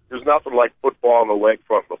there's nothing like football on the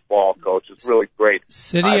lakefront in the fall, Coach. It's really great.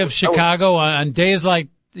 City of Chicago on days like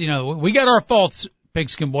we got our faults,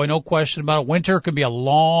 Pigskin Boy, no question about it. Winter can be a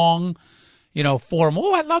long, form.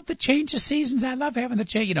 Oh, I love the change of seasons. I love having the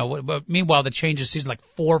change. Meanwhile, the change of season like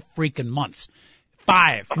 4 freaking months.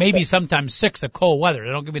 5, maybe sometimes 6 of cold weather.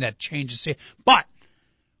 They don't give me that change of season. But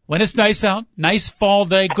when it's nice out, nice fall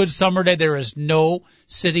day, good summer day, there is no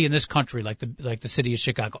city in this country like the city of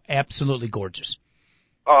Chicago. Absolutely gorgeous.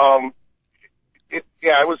 It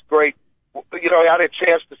was great. I had a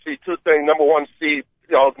chance to see 2 things. Number one,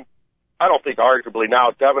 I don't think arguably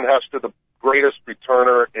now Devin Hester, the greatest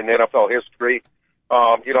returner in NFL history.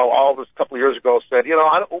 All this a couple of years ago said,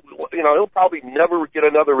 he'll probably never get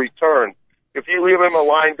another return. If you leave him a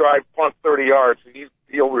line drive punt 30 yards,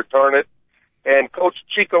 he'll return it. And Coach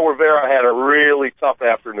Chico Rivera had a really tough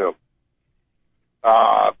afternoon.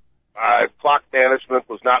 Clock management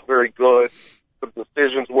was not very good. The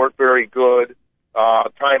decisions weren't very good.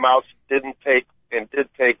 Timeouts did take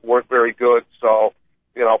weren't very good. So,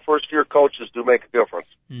 first-year coaches do make a difference.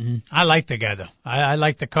 Mm-hmm. I like the guy, though. I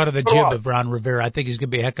like the cut of the jib of Ron Rivera. I think he's going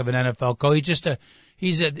to be a heck of an NFL coach.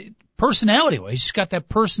 He's a personality. He's just got that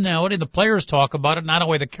personality. The players talk about it, not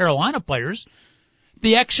only the Carolina players,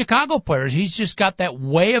 the ex-Chicago players. He's just got that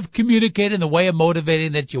way of communicating, the way of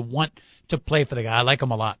motivating that you want to play for the guy. I like him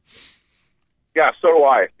a lot. Yeah, so do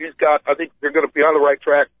I. I think they're going to be on the right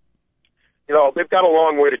track. They've got a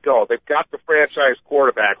long way to go. They've got the franchise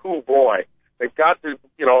quarterback. Oh, boy. They've got the,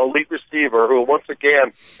 elite receiver who, once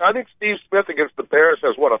again, I think Steve Smith against the Bears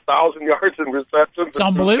has, 1,000 yards in receptions? It's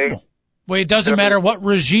unbelievable. Well, it doesn't matter what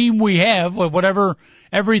regime we have, whatever,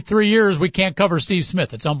 every 3 years we can't cover Steve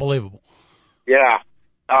Smith. It's unbelievable. Yeah.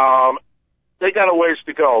 They got a ways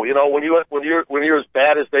to go. When you're as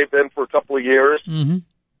bad as they've been for a couple of years, mm-hmm.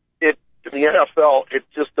 In the NFL, it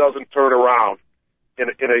just doesn't turn around.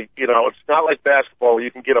 It's not like basketball where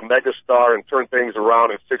you can get a megastar and turn things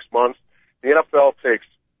around in 6 months. The NFL takes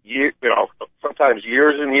sometimes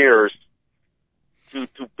years and years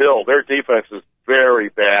to build. Their defense is very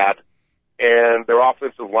bad, and their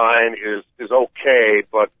offensive line is okay,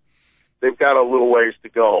 but they've got a little ways to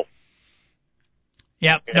go.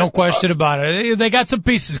 Yeah, no question about it. They got some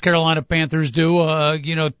pieces, Carolina Panthers do.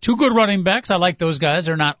 2 good running backs. I like those guys.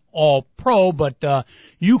 They're not all pro, but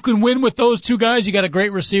you can win with those 2 guys. You got a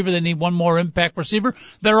great receiver. They need one more impact receiver.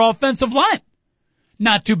 Their offensive line,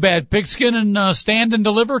 not too bad. Pigskin and stand and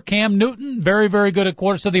deliver. Cam Newton, very, very good at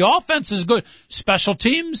quarter. So the offense is good. Special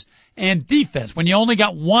teams and defense. When you only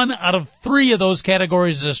got 1 out of 3 of those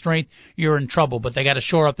categories as a strength, you're in trouble. But they got to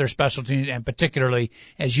shore up their special teams and particularly,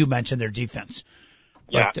 as you mentioned, their defense.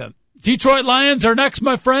 Yeah. But, Detroit Lions are next,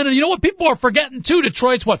 my friend. And you know what? People are forgetting, too.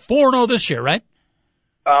 Detroit's, 4-0 this year, right?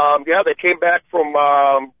 Yeah, they came back from,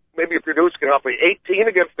 maybe if you're news can help me, 18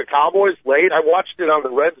 against the Cowboys late. I watched it on the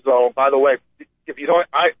red zone. By the way, if you don't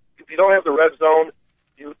have the red zone,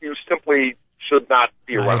 you simply should not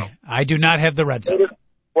be around. I do not have the red zone.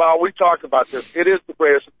 Well, we talked about this. It is the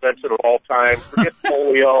greatest invention of all time. Forget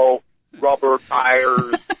polio, rubber,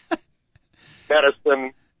 tires,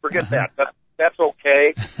 medicine. Forget that. That's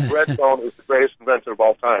okay. Red zone is the greatest invention of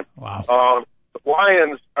all time. Wow. The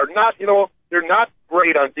Lions are not, they're not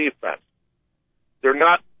great on defense. They're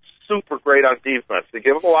not super great on defense. They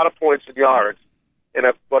give them a lot of points and yards.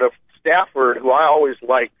 But if Stafford, who I always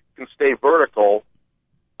like, can stay vertical,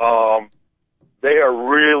 they are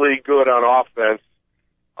really good on offense.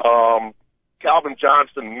 Calvin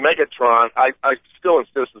Johnson, Megatron, I still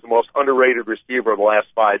insist is the most underrated receiver of the last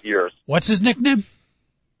 5 years. What's his nickname?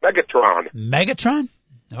 Megatron?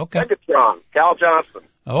 Okay. Megatron, Cal Johnson.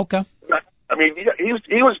 Okay. I mean, he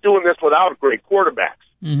was doing this without great quarterbacks.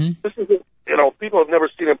 Mm-hmm. This is, people have never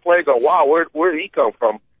seen him play and go, wow, where did he come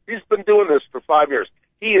from? He's been doing this for 5 years.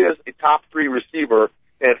 He is a top 3 receiver,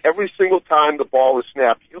 and every single time the ball is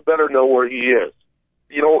snapped, you better know where he is.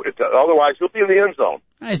 Otherwise he'll be in the end zone.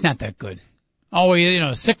 He's not that good. Oh,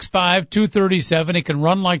 6'5", 237. He can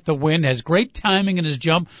run like the wind, has great timing in his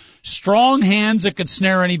jump, strong hands that could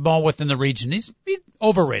snare any ball within the region. He's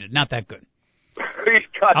overrated, not that good. He's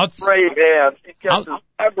got great hands. He catches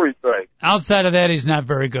everything. Outside of that, he's not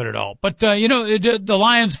very good at all. But, the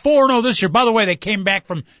Lions 4-0 this year. By the way, they came back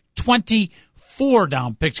from 24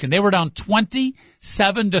 down, Pigskin. They were down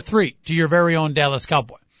 27-3 to your very own Dallas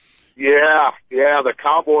Cowboy. Yeah, the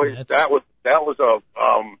Cowboys, that was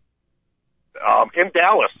in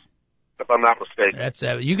Dallas, if I'm not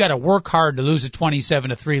mistaken. You got to work hard to lose a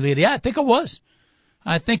 27-3 lead. Yeah, I think it was.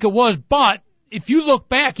 But if you look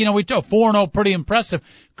back, we took 4-0, pretty impressive.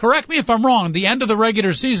 Correct me if I'm wrong. The end of the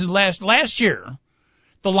regular season last year,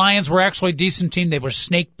 the Lions were actually a decent team. They were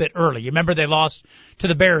snake bit early. You remember they lost to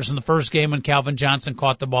the Bears in the first game when Calvin Johnson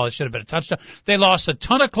caught the ball. It should have been a touchdown. They lost a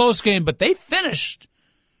ton of close games, but they finished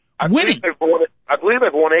winning. I believe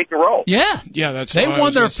they've won 8 in a row. Yeah, they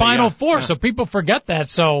won their final 4. So people forget that.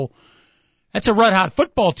 So that's a red hot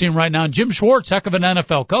football team right now. And Jim Schwartz, heck of an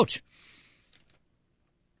NFL coach.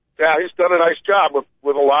 Yeah, he's done a nice job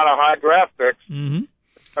with a lot of high draft picks. Mm-hmm.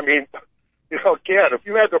 I mean, again, if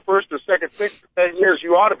you had the first or second pick for 10 years,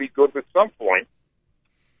 you ought to be good at some point.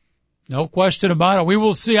 No question about it. We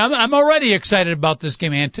will see. I'm already excited about this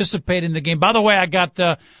game, anticipating the game. By the way, I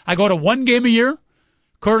go to one game a year,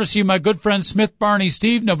 courtesy of my good friend Smith Barney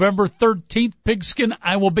Steve, November 13th, Pigskin.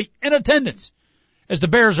 I will be in attendance as the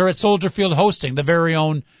Bears are at Soldier Field hosting the very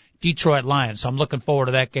own Detroit Lions. So I'm looking forward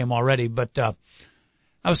to that game already. But I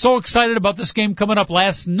was so excited about this game coming up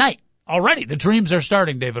last night. Already, the dreams are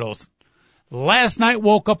starting, David Olson. Last night,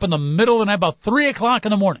 woke up in the middle of the night, about 3 o'clock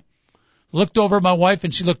in the morning. Looked over at my wife,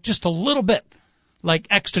 and she looked just a little bit like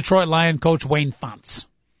ex-Detroit Lion coach Wayne Fonts.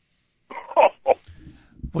 It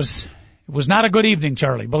was not a good evening,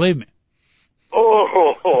 Charlie, believe me. No,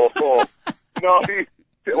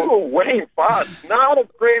 Wayne Fonts, not a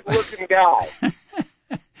great-looking guy.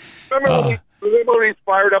 Remember when he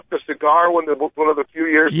fired up the cigar one of the few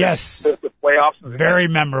years? Yes. The playoffs. Very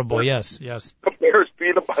memorable. Yes. The Bears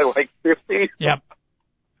beat him by like 50. Yep.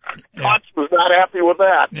 Fonts was not happy with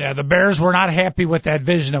that. Yeah, the Bears were not happy with that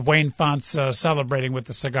vision of Wayne Fonts celebrating with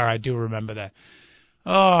the cigar. I do remember that.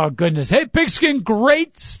 Oh, goodness. Hey, Pigskin,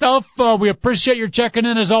 great stuff. We appreciate your checking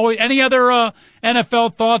in as always. Any other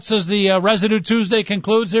NFL thoughts as the Residue Tuesday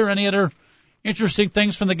concludes here? Any other interesting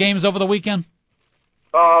things from the games over the weekend?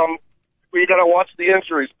 We got to watch the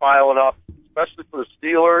injuries piling up, especially for the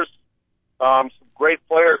Steelers. Some great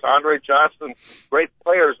players, Andre Johnson, great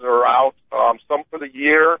players that are out, some for the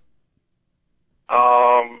year.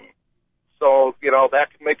 So, that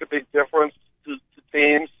can make a big difference to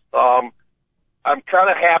teams. I'm kind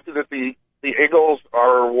of happy that the Eagles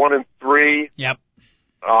are 1-3. Yep.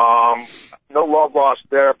 No love lost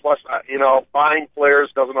there. Plus, buying players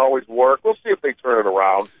doesn't always work. We'll see if they turn it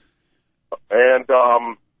around. And,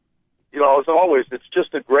 as always, it's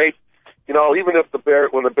just a great, even if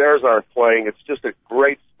when the Bears aren't playing, it's just a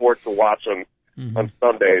great sport to watch on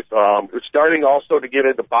Sundays. It's starting also to get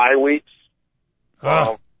into bye weeks.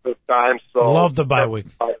 This time, so. Love the bye week.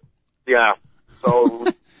 Yeah. So,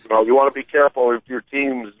 you want to be careful if your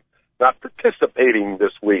team's not participating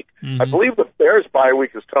this week. I believe the Bears bye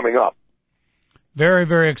week is coming up. Very,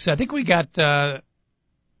 very excited. I think we got,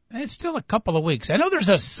 it's still a couple of weeks. I know there's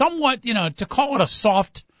a somewhat, to call it a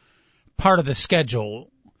soft part of the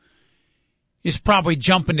schedule is probably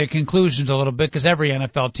jumping to conclusions a little bit because every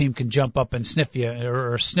NFL team can jump up and sniff you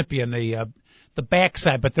or snip you in the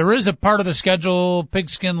backside. But there is a part of the schedule,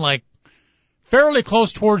 Pigskin, like fairly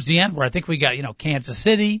close towards the end where I think we got, Kansas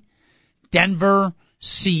City, Denver,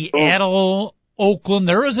 Seattle, Oakland.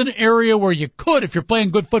 There is an area where you could, if you're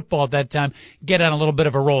playing good football at that time, get on a little bit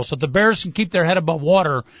of a roll. So if the Bears can keep their head above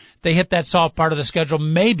water, they hit that soft part of the schedule,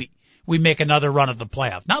 maybe we make another run at the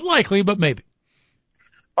playoff. Not likely, but maybe.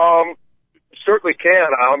 Certainly can.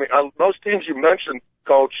 I mean, those teams you mentioned,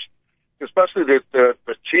 Coach, especially the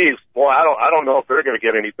Chiefs, boy, I don't know if they're going to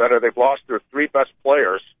get any better. They've lost their 3 best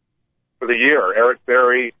players for the year. Eric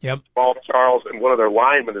Berry, Paul Charles, and one of their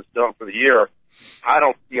linemen is done for the year. I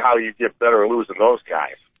don't see how you get better losing those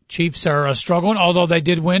guys. Chiefs are struggling, although they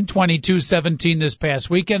did win 22-17 this past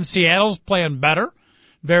weekend. Seattle's playing better,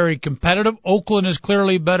 very competitive. Oakland is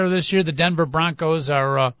clearly better this year. The Denver Broncos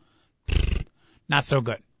are not so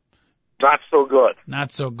good. Not so good.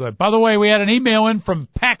 Not so good. By the way, we had an email in from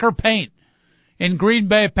Packer Payne in Green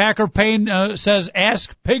Bay. Packer Payne says,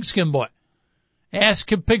 ask Pigskin Boy. Ask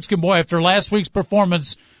Pigskin Boy, after last week's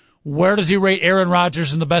performance, where does he rate Aaron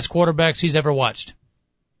Rodgers and the best quarterbacks he's ever watched?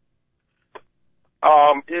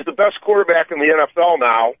 He's the best quarterback in the NFL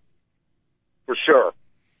now, for sure.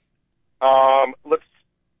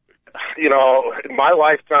 In my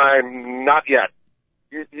lifetime, not yet.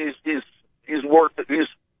 He's worth it.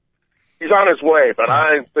 He's on his way, but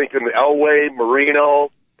I'm thinking Elway,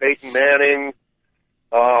 Marino, Peyton Manning.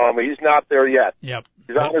 He's not there yet. Yep.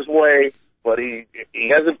 He's on his way, but he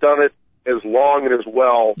hasn't done it as long and as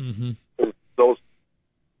well as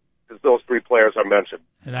those three players I mentioned.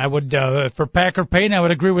 And I would, for Packer Payne, I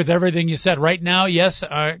would agree with everything you said. Right now, yes,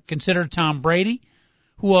 consider Tom Brady.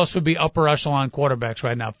 Who else would be upper echelon quarterbacks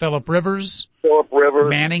right now? Phillip Rivers.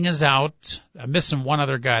 Manning is out. I'm missing one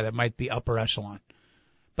other guy that might be upper echelon.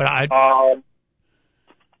 But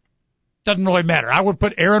doesn't really matter. I would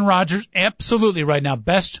put Aaron Rodgers absolutely right now,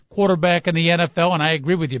 best quarterback in the NFL, and I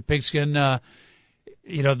agree with you, Pigskin. The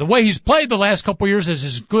way he's played the last couple of years is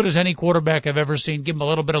as good as any quarterback I've ever seen. Give him a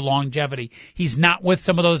little bit of longevity. He's not with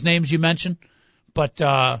some of those names you mentioned, but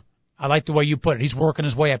I like the way you put it. He's working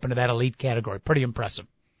his way up into that elite category. Pretty impressive.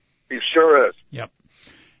 He sure is. Yep.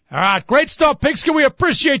 All right, great stuff, Pigskin. We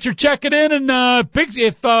appreciate your checking in, and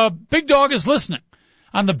if Big Dog is listening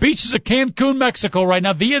on the beaches of Cancun, Mexico right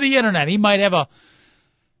now via the internet, he might have a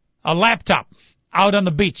laptop out on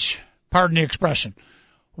the beach. Pardon the expression.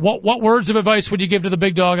 What words of advice would you give to the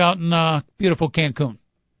Big Dog out in beautiful Cancun?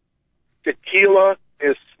 Tequila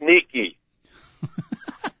is sneaky.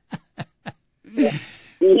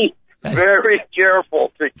 Be very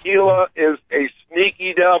careful. Tequila is a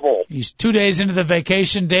sneaky devil. He's 2 days into the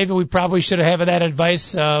vacation, David. We probably should have had that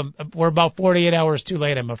advice. We're about 48 hours too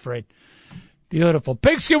late, I'm afraid. Beautiful.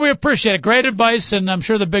 Pigskin, we appreciate it. Great advice, and I'm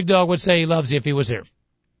sure the Big Dog would say he loves you if he was here.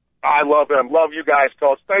 I love him. Love you guys,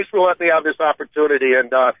 Coach. Thanks for letting me have this opportunity,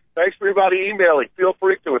 and thanks for everybody emailing. Feel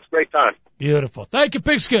free to. It's a great time. Beautiful. Thank you,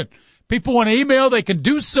 Pigskin. People want to email, they can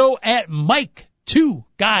do so at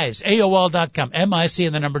Mike2Guys@AOL.com. M-I-C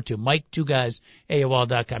and the number 2.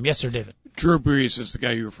 Mike2Guys@AOL.com. Yes, sir, David. Drew Brees is the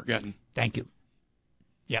guy you were forgetting. Thank you.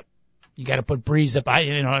 Yep. You got to put Brees up.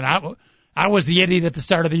 I was the idiot at the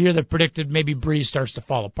start of the year that predicted maybe Brees starts to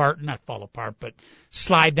fall apart. Not fall apart, but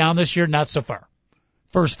slide down this year. Not so far.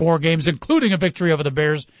 First 4 games, including a victory over the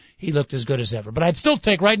Bears, he looked as good as ever. But I'd still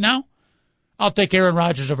take right now, I'll take Aaron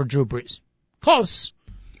Rodgers over Drew Brees. Close.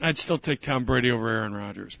 I'd still take Tom Brady over Aaron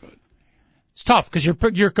Rodgers, but it's tough because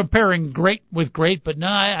you're comparing great with great. But no,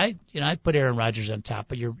 I'd put Aaron Rodgers on top.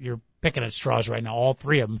 But you're picking at straws right now. All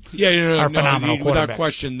 3 of them are phenomenal quarterbacks. Without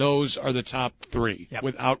question, those are the top 3. Yep.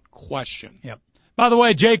 Without question. Yep. By the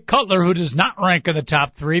way, Jay Cutler, who does not rank in the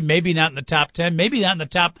top 3, maybe not in the top 10, maybe not in the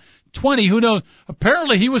top 20, who knows?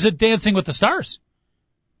 Apparently he was at Dancing with the Stars.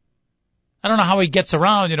 I don't know how he gets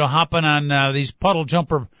around, hopping on these puddle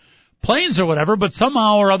jumper planes or whatever, but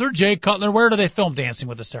somehow or other, Jay Cutler, where do they film Dancing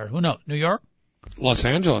with the Stars? Who knows? New York? Los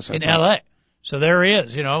Angeles. In L.A. So there he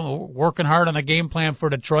is, working hard on the game plan for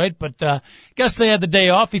Detroit, but guess they had the day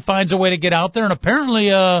off. He finds a way to get out there, and apparently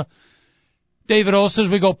David O says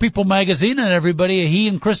we go People Magazine and everybody, he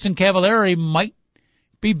and Kristen Cavallari might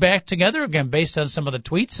be back together again based on some of the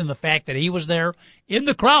tweets and the fact that he was there in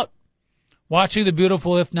the crowd watching the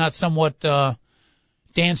beautiful, if not somewhat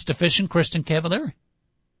dance deficient Kristen Cavallari.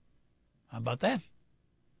 How about that?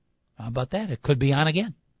 It could be on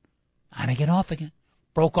again. On again, off again.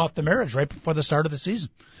 Broke off the marriage right before the start of the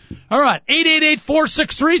season. All right,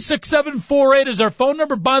 888-463-6748 is our phone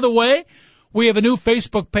number. By the way, we have a new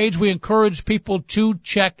Facebook page we encourage people to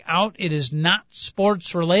check out. It is not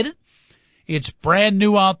sports related. It's brand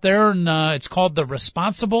new out there, and it's called the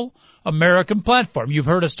Responsible American Platform. You've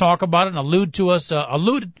heard us talk about it and alluded to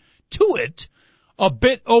it a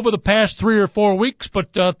bit over the past 3 or 4 weeks,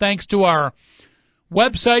 but thanks to our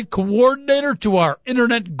website coordinator, to our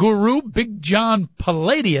internet guru, Big John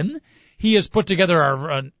Palladian, he has put together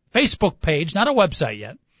our Facebook page, not a website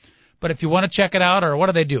yet, but if you want to check it out, or what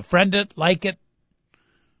do they do? Friend it, like it,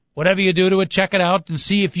 whatever you do to it, check it out and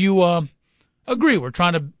see if you agree. We're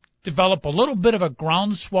trying to develop a little bit of a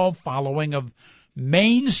groundswell following of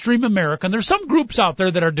mainstream America. And there's some groups out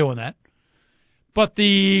there that are doing that. But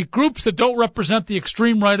the groups that don't represent the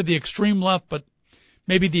extreme right or the extreme left, but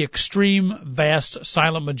maybe the extreme, vast,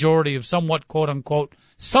 silent majority of somewhat, quote-unquote,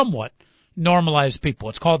 somewhat normalized people.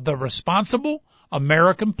 It's called the Responsible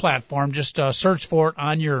American Platform. Just search for it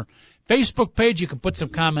on your Facebook page. You can put some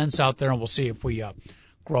comments out there, and we'll see if we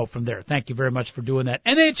grow from there. Thank you very much for doing that.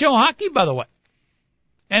 NHL hockey, by the way.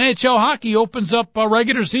 NHL hockey opens up a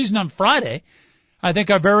regular season on Friday. I think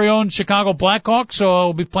our very own Chicago Blackhawks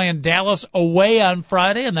will be playing Dallas away on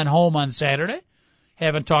Friday and then home on Saturday.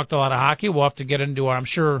 Haven't talked a lot of hockey. We'll have to get into I'm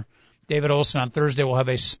sure David Olson on Thursday will have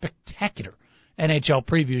a spectacular NHL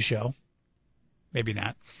preview show. Maybe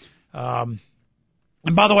not. And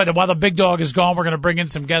by the way, while the big dog is gone, we're going to bring in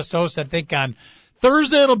some guest hosts. I think on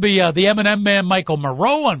Thursday it'll be the M&M man Michael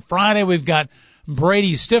Moreau. On Friday we've got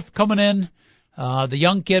Brady Stiff coming in. The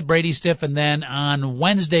young kid, Brady Stiff, and then on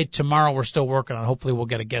Wednesday, tomorrow, we're still working on. Hopefully we'll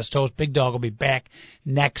get a guest host. Big Dog will be back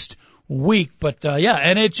next week. But,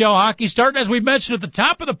 NHL hockey starting, as we mentioned at the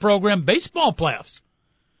top of the program, baseball playoffs.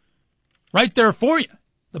 Right there for you.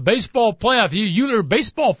 The baseball playoff. You're a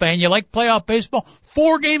baseball fan. You like playoff baseball.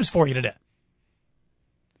 4 games for you today.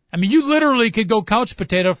 I mean, you literally could go couch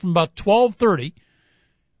potato from about 12:30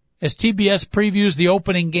 as TBS previews the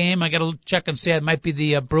opening game. I got to check and see. It might be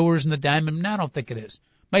the Brewers and the Diamond. No, I don't think it is.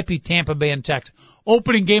 Might be Tampa Bay and Texas.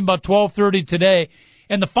 Opening game about 12:30 today,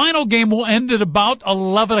 and the final game will end at about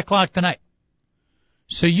 11 o'clock tonight.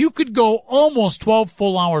 So you could go almost 12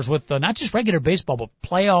 full hours with not just regular baseball, but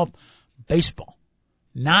playoff baseball.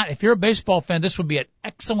 If you're a baseball fan, this would be an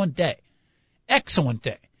excellent day. Excellent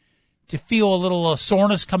day. To feel a little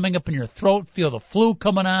soreness coming up in your throat, feel the flu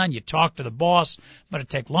coming on, you talk to the boss, I'm going to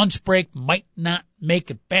take lunch break, might not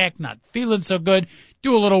make it back, not feeling so good,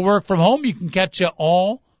 do a little work from home, you can catch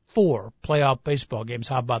all 4 playoff baseball games.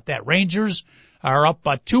 How about that? Rangers are up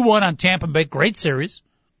 2-1 on Tampa Bay. Great series.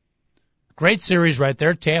 Great series right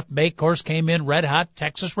there. Tampa Bay, of course, came in red hot.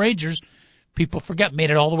 Texas Rangers, people forget,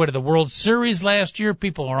 made it all the way to the World Series last year.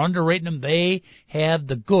 People are underrating them. They have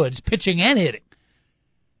the goods, pitching and hitting,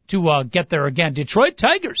 to get there again. Detroit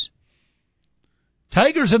Tigers.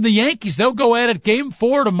 Tigers and the Yankees, they'll go at it game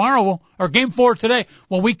 4 tomorrow, or game 4 today.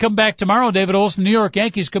 When we come back tomorrow, David Olson, New York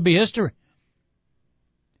Yankees could be history.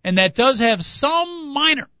 And that does have some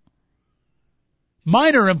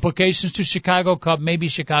minor implications to Chicago Cub, maybe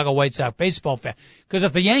Chicago White Sox baseball fan. Because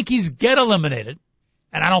if the Yankees get eliminated,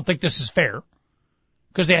 and I don't think this is fair,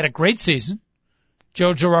 because they had a great season,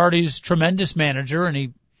 Joe Girardi's tremendous manager,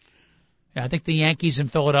 and I think the Yankees in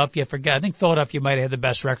Philadelphia, I think Philadelphia might have had the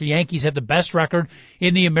best record. Yankees had the best record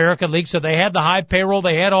in the American League, so they had the high payroll,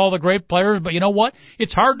 they had all the great players, but you know what?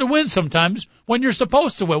 It's hard to win sometimes when you're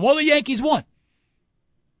supposed to win. Well, the Yankees won.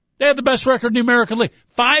 They had the best record in the American League.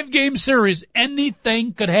 5-game series,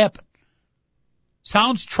 anything could happen.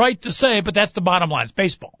 Sounds trite to say, but that's the bottom line. It's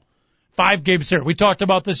baseball. 5-game series. We talked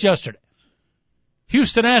about this yesterday.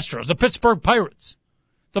 Houston Astros, the Pittsburgh Pirates,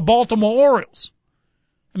 the Baltimore Orioles.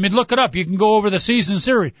 I mean, look it up. You can go over the season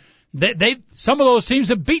series. Some of those teams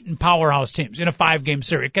have beaten powerhouse teams in a 5-game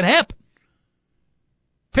series. It can happen.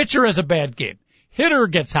 Pitcher has a bad game. Hitter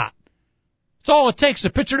gets hot. It's all it takes. The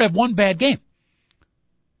pitcher to have one bad game.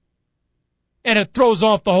 And it throws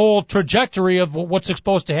off the whole trajectory of what's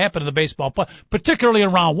supposed to happen in the baseball play, particularly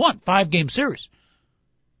in round 1, 5-game series.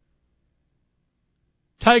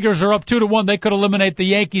 Tigers are up 2-1. They could eliminate the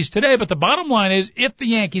Yankees today, but the bottom line is if the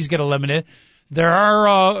Yankees get eliminated, there are,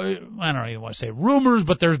 I don't even want to say rumors,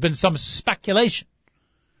 but there's been some speculation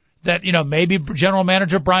that, maybe general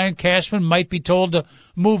manager Brian Cashman might be told to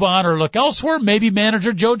move on or look elsewhere. Maybe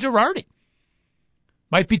manager Joe Girardi.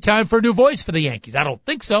 Might be time for a new voice for the Yankees. I don't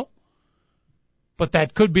think so. But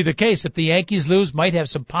that could be the case. If the Yankees lose, might have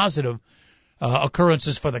some positive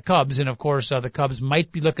occurrences for the Cubs. And, of course, the Cubs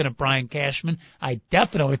might be looking at Brian Cashman. I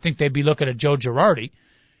definitely think they'd be looking at Joe Girardi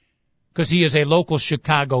because he is a local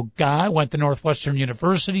Chicago guy, went to Northwestern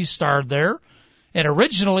University, starred there. And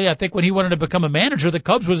originally, I think when he wanted to become a manager, the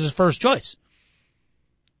Cubs was his first choice.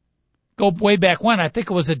 Go way back when. I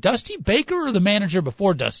think it was Dusty Baker or the manager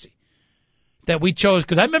before Dusty that we chose.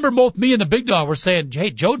 Because I remember both me and the big dog were saying,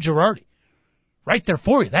 hey, Joe Girardi, right there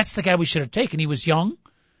for you. That's the guy we should have taken. He was young.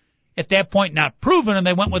 At that point, not proven, and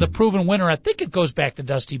they went with a proven winner. I think it goes back to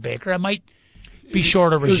Dusty Baker. I might be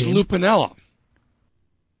short of regime. It was Lou Piniella.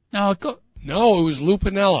 No, it was Lou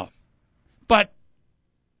Piniella. But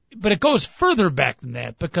it goes further back than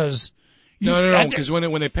that because no, because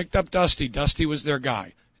when they picked up Dusty, Dusty was their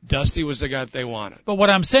guy. Dusty was the guy that they wanted. But what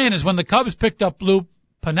I'm saying is when the Cubs picked up Lou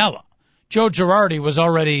Piniella, Joe Girardi was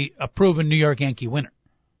already a proven New York Yankee winner.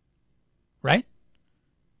 Right?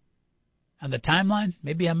 On the timeline?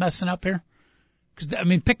 Maybe I'm messing up here.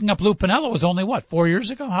 Because, picking up Lou Piniella was only, 4 years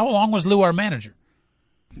ago? How long was Lou our manager?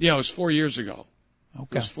 Yeah, it was 4 years ago. Okay.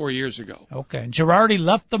 It was 4 years ago. Okay. And Girardi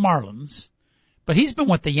left the Marlins, but he's been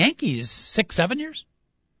with the Yankees 6-7 years?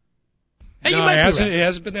 Hey, No, you might it be right.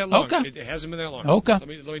 hasn't been that long. Okay. It hasn't been that long. Okay. Let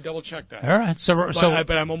me double check that. All right.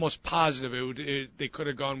 But I'm almost positive they could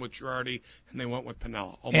have gone with Girardi and they went with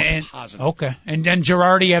Piniella. Almost positive. Okay. And then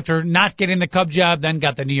Girardi, after not getting the Cub job, then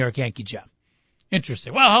got the New York Yankee job.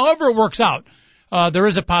 Interesting. Well, however it works out, there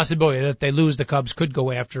is a possibility that they lose. The Cubs could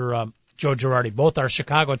go after Joe Girardi. Both are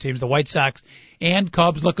Chicago teams, the White Sox and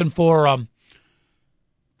Cubs,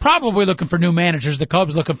 probably looking for new managers. The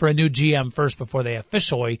Cubs looking for a new GM first before they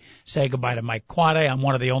officially say goodbye to Mike Quade. I'm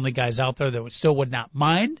one of the only guys out there that still would not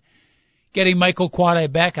mind getting Michael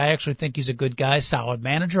Quade back. I actually think he's a good guy, solid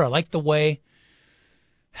manager. I like the way,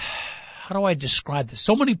 how do I describe this?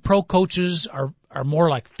 So many pro coaches are more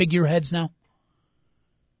like figureheads now.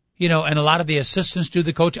 You know, and a lot of the assistants do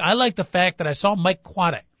the coaching. I like the fact that I saw Mike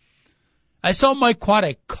Quade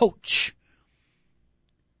coach.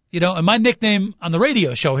 You know, and my nickname on the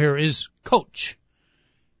radio show here is Coach.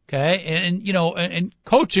 Okay. And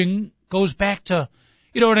coaching goes back to,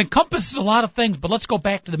 it encompasses a lot of things, but let's go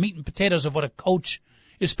back to the meat and potatoes of what a coach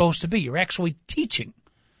is supposed to be. You're actually teaching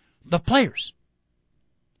the players,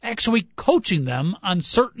 actually coaching them on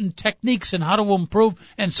certain techniques and how to improve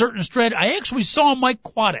and certain strategies. I actually saw Mike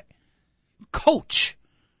Quade coach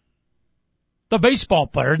the baseball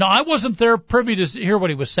players. Now, I wasn't there privy to hear what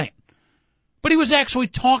he was saying, but he was actually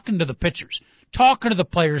talking to the pitchers, talking to the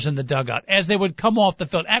players in the dugout as they would come off the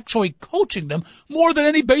field, actually coaching them more than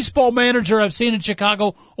any baseball manager I've seen in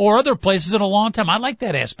Chicago or other places in a long time. I like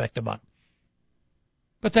that aspect about him.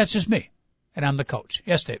 But that's just me, and I'm the coach.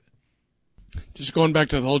 Yes, David. Just going back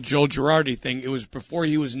to the whole Joe Girardi thing, it was before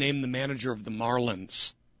he was named the manager of the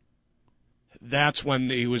Marlins. That's when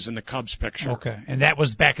he was in the Cubs picture. Okay, and that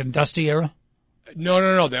was back in Dusty era?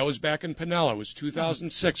 No. That was back in Piniella. It was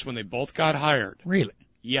 2006 when they both got hired. Really?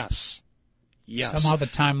 Yes. Somehow the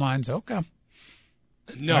timeline's okay.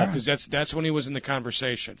 No, because that's when he was in the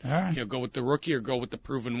conversation. All right. Go with the rookie or go with the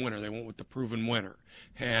proven winner. They went with the proven winner.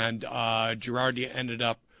 And Girardi ended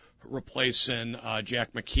up replacing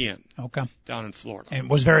Jack McKeon down in Florida. And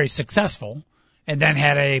was very successful and then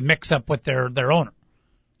had a mix-up with their owner.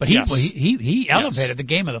 But he elevated the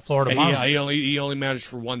game of the Florida Marlins. Yeah, he only managed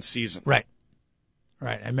for one season. Right.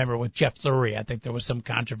 I remember with Jeff Lurie, I think there was some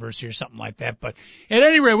controversy or something like that. But at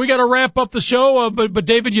any rate, we got to wrap up the show. But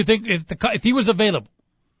David, you think if he was available,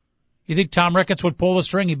 you think Tom Ricketts would pull the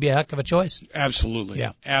string? He'd be a heck of a choice. Absolutely.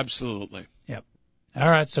 Yeah. Absolutely. Yep. All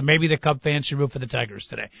right. So maybe the Cub fans should root for the Tigers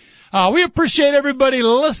today. We appreciate everybody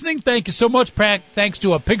listening. Thank you so much. Thanks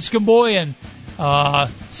to Pigskin Boy and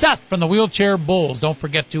Seth from the Wheelchair Bulls. Don't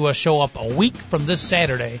forget to show up a week from this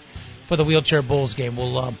Saturday for the Wheelchair Bulls game.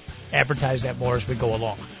 We'll advertise that more as we go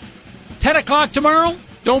along. 10 o'clock tomorrow.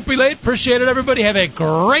 Don't be late. Appreciate it, everybody. Have a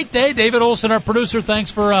great day. David Olson, our producer, thanks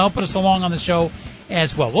for helping us along on the show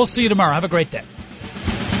as well. We'll see you tomorrow. Have a great day.